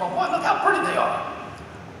tomatoes. Well, boy, look how pretty they are.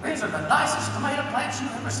 These are the nicest tomato plants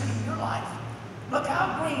you've ever seen in your life. Look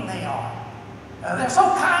how green they are. They're so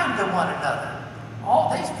kind to one another.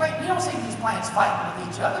 You don't see these plants fighting with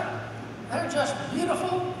each other. They're just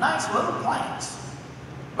beautiful, nice little plants.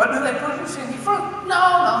 But do they produce any fruit?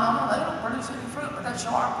 No, they don't produce any fruit, but they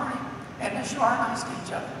sure are pretty, and they sure are nice to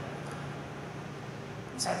each other.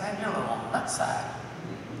 You say, man, you're a little on the nut side.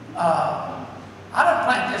 I don't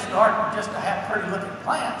plant this garden just to have pretty looking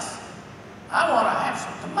plants. I want to have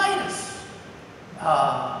some tomatoes.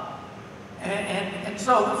 And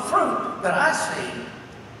so the fruit that I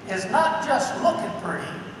see is not just looking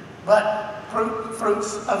pretty, but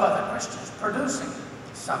fruits of other Christians producing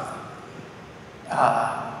something.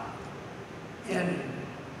 In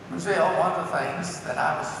Brazil, one of the things that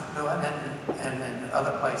I was doing and in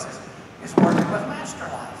other places is working with Master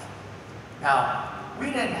Life. Now, we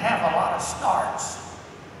didn't have a lot of starts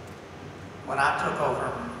when I took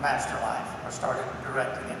over Master Life or started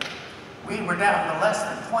directing it. We were down to less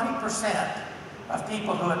than 20% of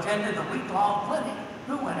people who attended the week-long clinic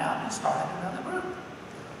who went out and started another group.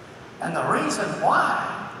 And the reason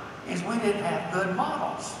why is we didn't have good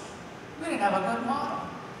models. We didn't have a good model.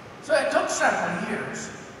 So it took several years,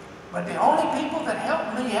 but the only people that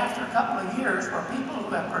helped me after a couple of years were people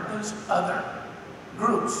who have produced other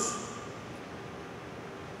groups.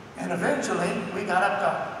 And eventually, we got up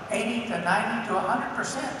to 80 to 90 to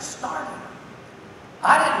 100% started.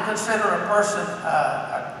 I didn't consider a person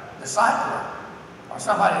a discipler or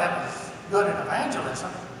somebody that was good at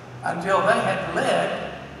evangelism until they had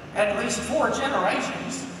led at least 4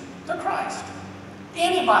 generations to Christ.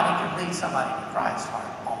 Anybody can lead somebody to Christ,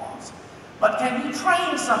 almost. But can you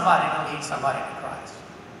train somebody to lead somebody to Christ?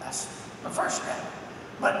 That's the first step.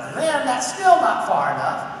 But then that's still not far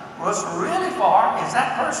enough. What's really far is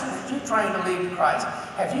that person that you train to lead to Christ.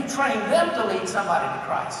 Have you trained them to lead somebody to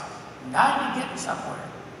Christ? Now you're getting somewhere.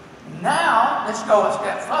 Now, let's go a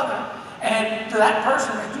step further. And to that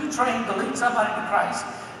person that you trained to lead somebody to Christ,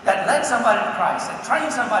 that led somebody to Christ, that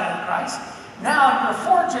trained somebody to Christ, now you're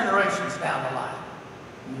 4 generations down the line.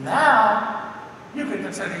 Now, you can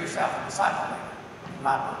consider yourself a disciple maker, in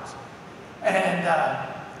my books. And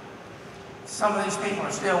some of these people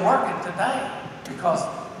are still working today because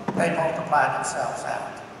they multiplied themselves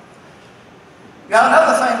out. Now,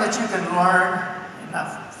 another thing that you can learn, and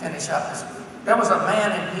I'll finish up, is there was a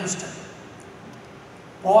man in Houston.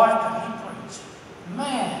 Boy, could he preach.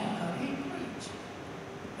 Man, could he preach.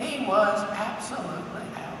 He was absolutely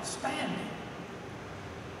outstanding.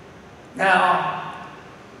 Now,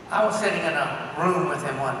 I was sitting in a room with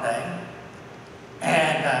him one day,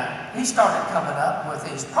 and he started coming up with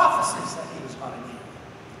these prophecies that he was going to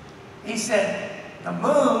give. He said, the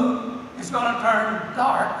moon is going to turn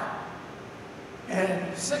dark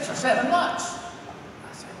in 6 or 7 months.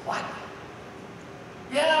 I said, what?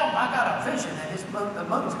 Yeah, I got a vision that the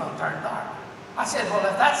moon's going to turn dark. I said, well,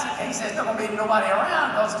 if that's the case, there's not going to be nobody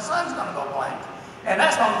around because the sun's going to go blank. And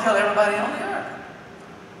that's going to kill everybody on the earth.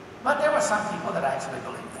 But there were some people that actually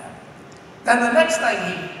believed that. Then the next thing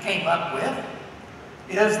he came up with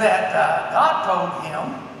is that God told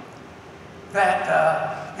him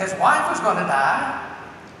that his wife was going to die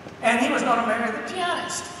and he was going to marry the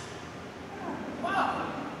pianist. Wow.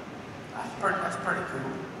 That's pretty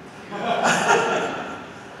cool.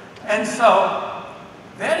 And so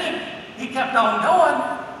then he kept on going,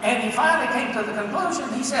 and he finally came to the conclusion.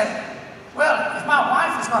 He said, well, if my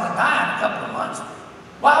wife is going to die in a couple of months,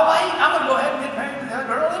 why wait? I'm going to go ahead and get married to the other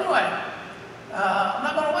girl anyway. I'm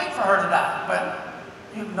not going to wait for her to die. But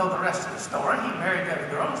you know the rest of the story. He married the other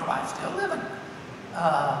girl, and his wife's still living.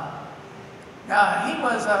 Now, he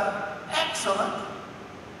was an excellent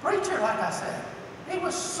preacher, like I said. He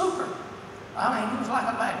was super. I mean, he was like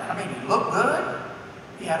a magnet. I mean, he looked good.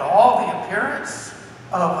 He had all the appearance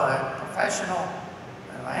of a professional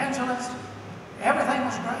evangelist. Everything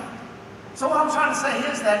was great. So what I'm trying to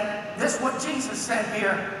say is that this is what Jesus said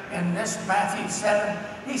here in this Matthew 7.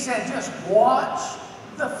 He said, just watch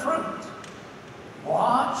the fruit.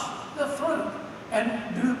 Watch the fruit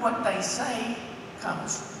and do what they say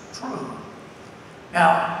comes true.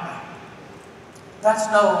 Now, that's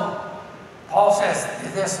no, Paul says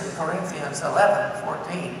this in Corinthians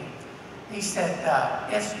 11:14. He said,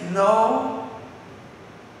 it's nothing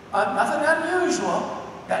unusual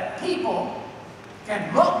that people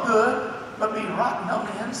can look good but be rotten on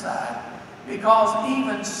the inside, because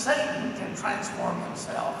even Satan can transform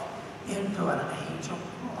himself into an angel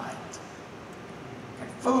of light. Can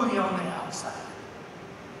fool you on the outside.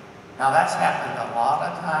 Now that's happened a lot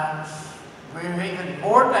of times. We're even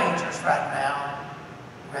more dangerous right now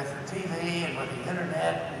with the TV and with the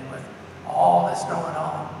internet and with all that's going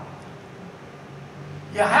on.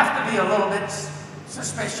 You have to be a little bit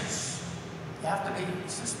suspicious. You have to be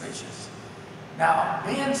suspicious. Now,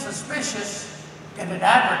 being suspicious in an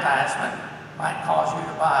advertisement might cause you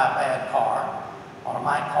to buy a bad car, or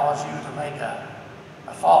might cause you to make a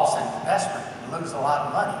false investment and lose a lot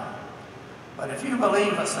of money. But if you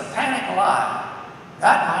believe a satanic lie,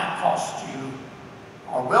 that might cost you,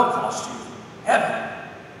 or will cost you, heaven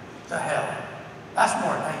That's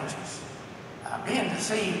more dangerous. Being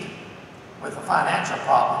deceived with a financial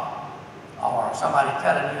problem, or somebody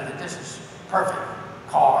telling you that this is perfect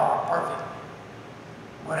car or perfect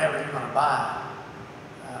whatever you're going to buy,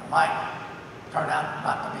 might turn out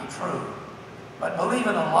not to be true. But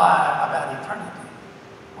believing a lie about eternity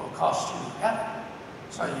will cost you heaven.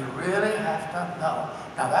 So you really have to know.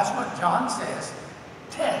 Now that's what John says.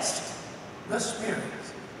 Test the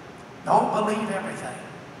spirits. Don't believe everything.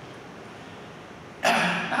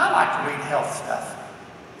 Now, I like to read health stuff.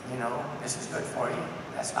 You know, this is good for you.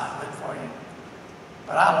 That's not good for you.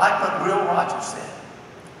 But I like what Will Rogers said.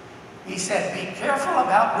 He said, be careful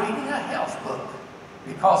about reading a health book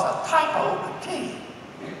because a typo could kill you.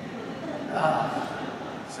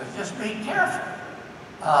 So just be careful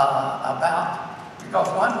because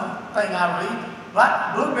one thing I read,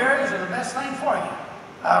 blueberries are the best thing for you.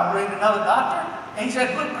 I read another doctor, and he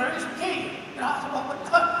said blueberries will kill you. You know, I said, well,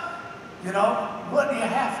 what do you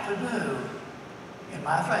have to do? In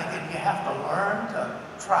my thinking, you have to learn to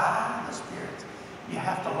try the spirits. You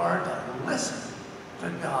have to learn to listen to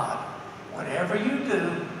God. Whatever you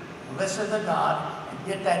do, listen to God and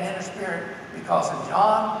get that inner spirit. Because in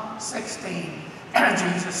John 16,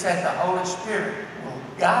 Jesus said the Holy Spirit will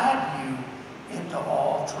guide you into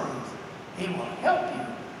all truth. He will help you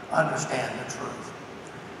understand the truth.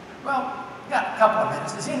 Well, we've got a couple of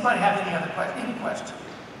minutes. Does anybody have any question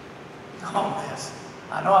on this?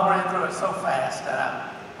 I know I ran through it so fast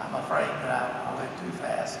that I'm afraid that I went too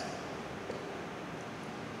fast.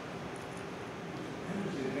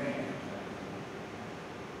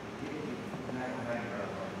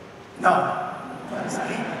 No,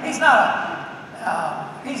 he's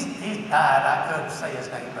not. He's died. I couldn't say his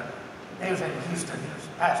name, but he was in Houston. He was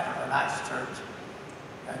pastor of a nice church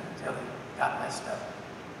until he got messed up.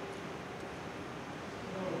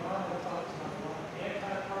 You know, the Bible talks about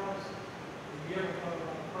Antichrist. Have you ever thought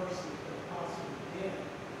about a person that could possibly be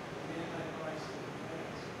the Antichrist in the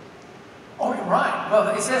past? Oh, you're right. Well,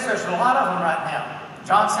 it says there's a lot of them right now.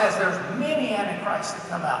 John says there's many Antichrists that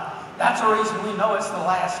come out. That's the reason we know it's the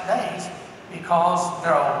last days, because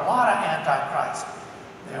there are a lot of Antichrists.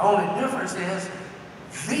 The only difference is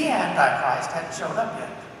the Antichrist hadn't showed up yet.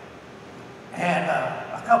 And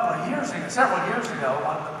several years ago,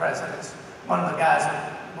 one of the guys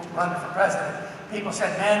that running for president, people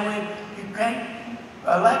said, man, you can't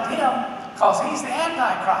elect him because he's the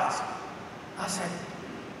Antichrist. I said,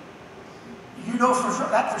 you know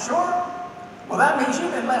that for sure? Well, that means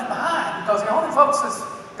you've been left behind, because the only folks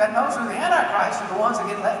that knows who the Antichrist are the ones that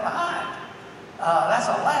get left behind. That's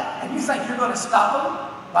a lot. And you think you're going to stop them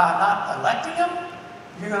by not electing him?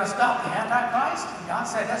 You're going to stop the Antichrist? And God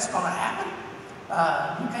said that's going to happen.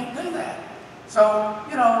 You can't do that. So,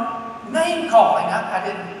 name calling, I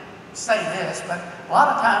didn't say this, but a lot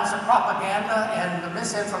of times the propaganda and the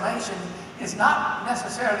misinformation is not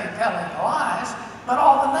necessarily telling lies, but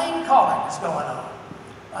all the name calling is going on.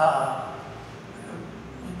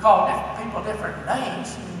 You call people different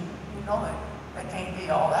names, and they can't be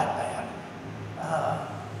all that bad.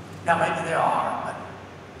 Now maybe they are, but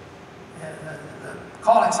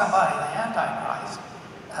calling somebody the Antichrist,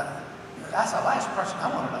 that's the last person I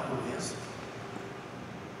want to know who he is.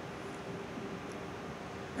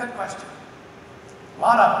 Good question. A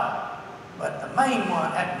lot of them, but the main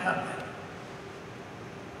one hadn't come yet.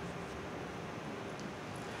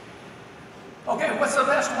 Okay, what's the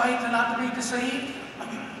best way to not to be deceived?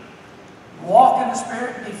 Walk in the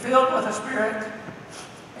Spirit, be filled with the Spirit,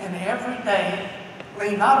 and every day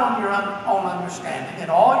lean not on your own understanding. In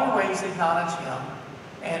all your ways acknowledge Him,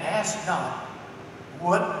 and ask God,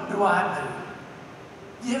 what do I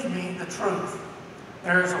do? Give me the truth.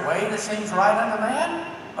 There is a way that seems right unto man,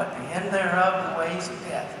 but the end thereof are the ways of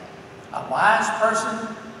death. A wise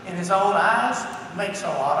person in his own eyes makes a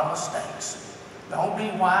lot of mistakes. Don't be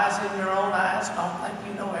wise in your own eyes. Don't think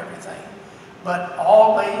you know everything. But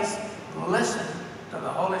always listen to the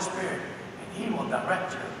Holy Spirit, and He will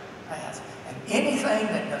direct your path. And anything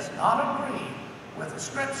that does not agree with the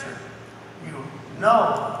Scripture, you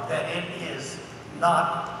know that it is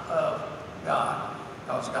not of God,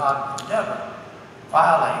 because God will never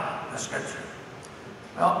violate the Scripture.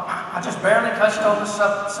 Well, I just barely touched on the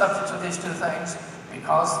subjects of these two things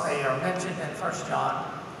because they are mentioned in 1 John.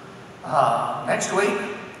 Next week,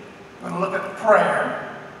 we're going to look at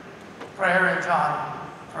prayer. Prayer in John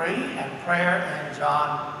 3 and prayer in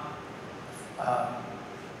John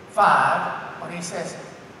 5, when he says,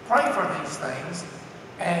 pray for these things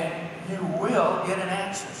and you will get an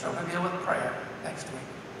answer. So we'll deal with prayer next week.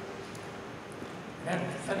 And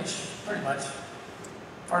then finish pretty much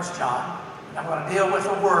 1 John. I'm going to deal with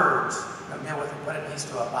the words. I'm going to deal with what it means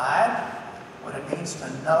to abide, what it means to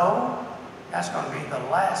know. That's going to be the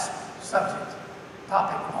last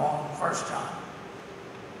topic on 1 John.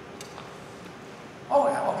 Oh,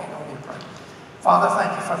 yeah, okay, don't need to pray. Father,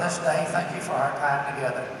 thank you for this day. Thank you for our time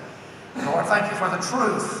together. Lord, thank you for the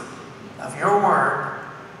truth of your word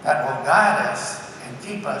that will guide us and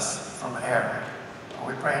keep us from error.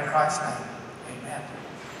 We pray in Christ's name. Amen.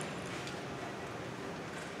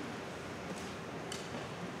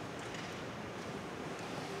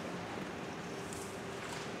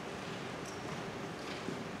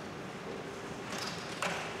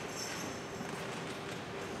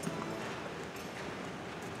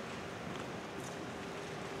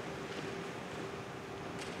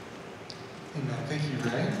 Amen. Thank you,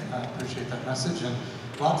 Ray. I appreciate that message. And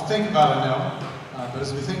a lot to think about, I know. But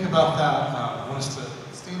as we think about that, I want us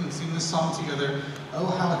to stand and sing this song together, Oh,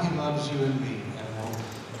 How He Loves You and Me. And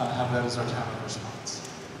we'll have that as our time of response.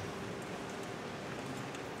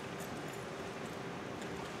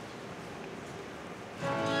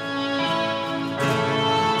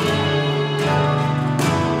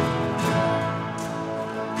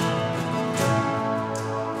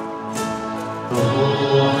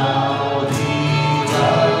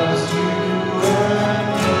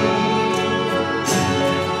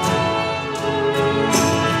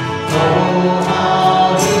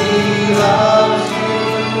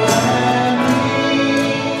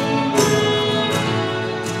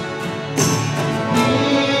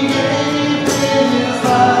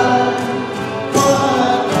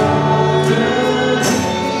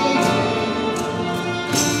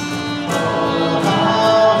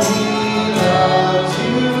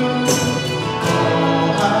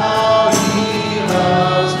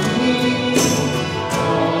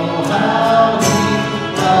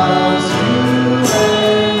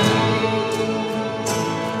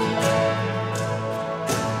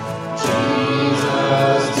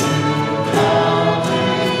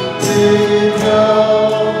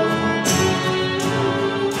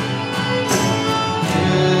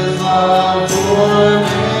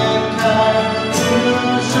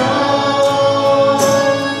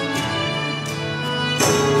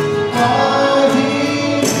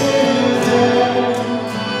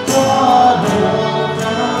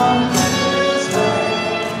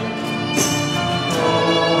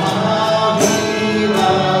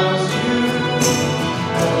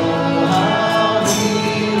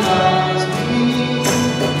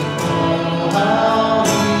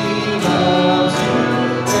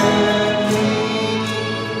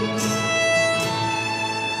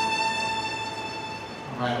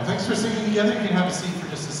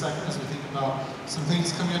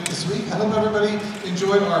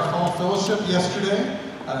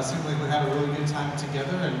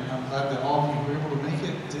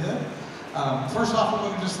 First off, I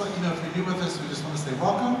want to just let you know, if you're new with us, we just want to say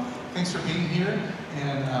welcome. Thanks for being here,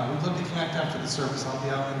 and we'd love to connect after the service. I'll be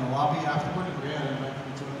out in the lobby afterward, and Ray, I'd invite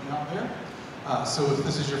you to join me out there. So if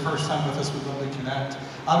this is your first time with us, we'd love to connect.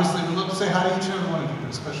 Obviously, we'd love to say hi to each and every one of you, but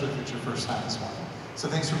especially if it's your first time this morning. So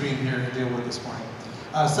thanks for being here at Dalewood this morning.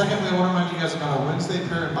 Secondly, I want to remind you guys about our Wednesday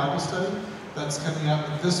prayer and Bible study. That's coming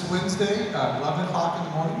up this Wednesday, 11 o'clock in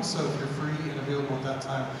the morning. So if you're free and available at that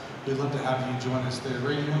time, we'd love to have you join us there.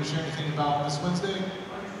 Ray, do you want to share anything about this Wednesday?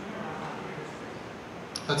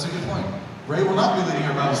 That's a good point. Ray will not be leading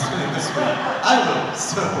our Bible study this week. I will.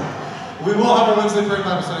 So we will have our Wednesday prayer and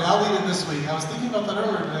Bible study. I'll lead it this week. I was thinking about that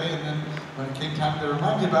earlier today, and then when it came time to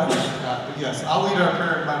remind you about it, I forgot. But yes, I'll lead our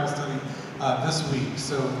prayer and Bible study this week.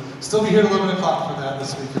 So still be here at 11 o'clock for that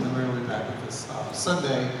this week, and then Ray will be back with us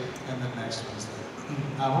Sunday and then next Wednesday.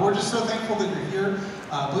 But we're just so thankful that you're here.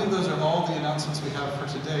 I believe those are all the announcements we have for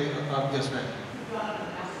today. Yes, Ray.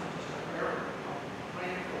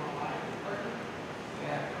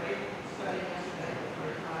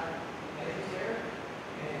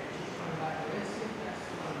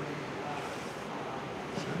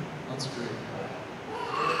 Sure, that's great.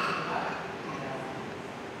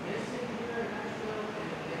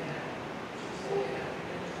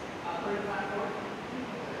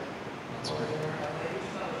 That's great.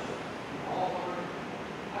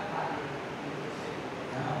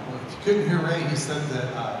 If you couldn't hear Ray, he said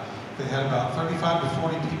that they had about 35 to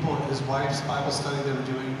 40 people at his wife's Bible study they were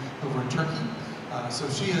doing over in Turkey. So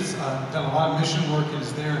she has done a lot of mission work and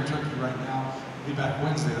is there in Turkey right now. We'll be back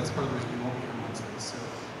Wednesday. That's part of the reason we won't be here Wednesday. So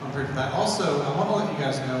I'm praying for that. Also, I want to let you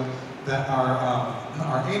guys know that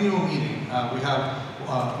our annual meeting, we have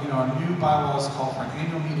our new bylaws call for an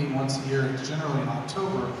annual meeting once a year. It's generally in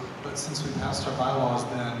October, but since we passed our bylaws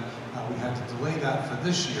then, we had to delay that for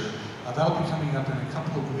this year. That'll be coming up in a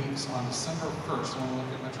couple of weeks on December 1st. I want to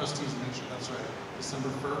look at my trustees and make sure that's right. December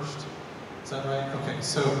 1st. Is that right? Okay,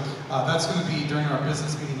 so that's going to be during our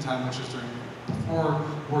business meeting time, which is before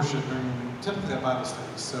worship, during typically at Bible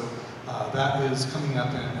studies. So that is coming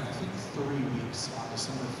up in, I think, 3 weeks on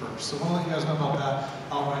December 1st. So I want to let you guys know about that.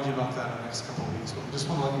 I'll remind you about that in the next couple of weeks, but we just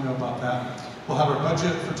want to let you know about that. We'll have our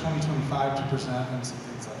budget for 2025 to present and some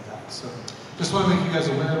things like that. So just want to make you guys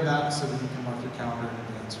aware of that so that you can mark your calendar in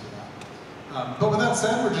advance for that. But with that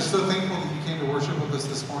said, we're just so thankful that you came to worship with us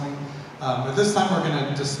this morning. At this time, we're going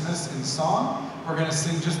to dismiss in song. We're going to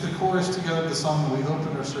sing just the chorus together, the song that we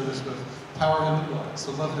opened our service with, Power in the Blood.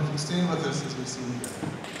 So love it if you stand with us as we sing together.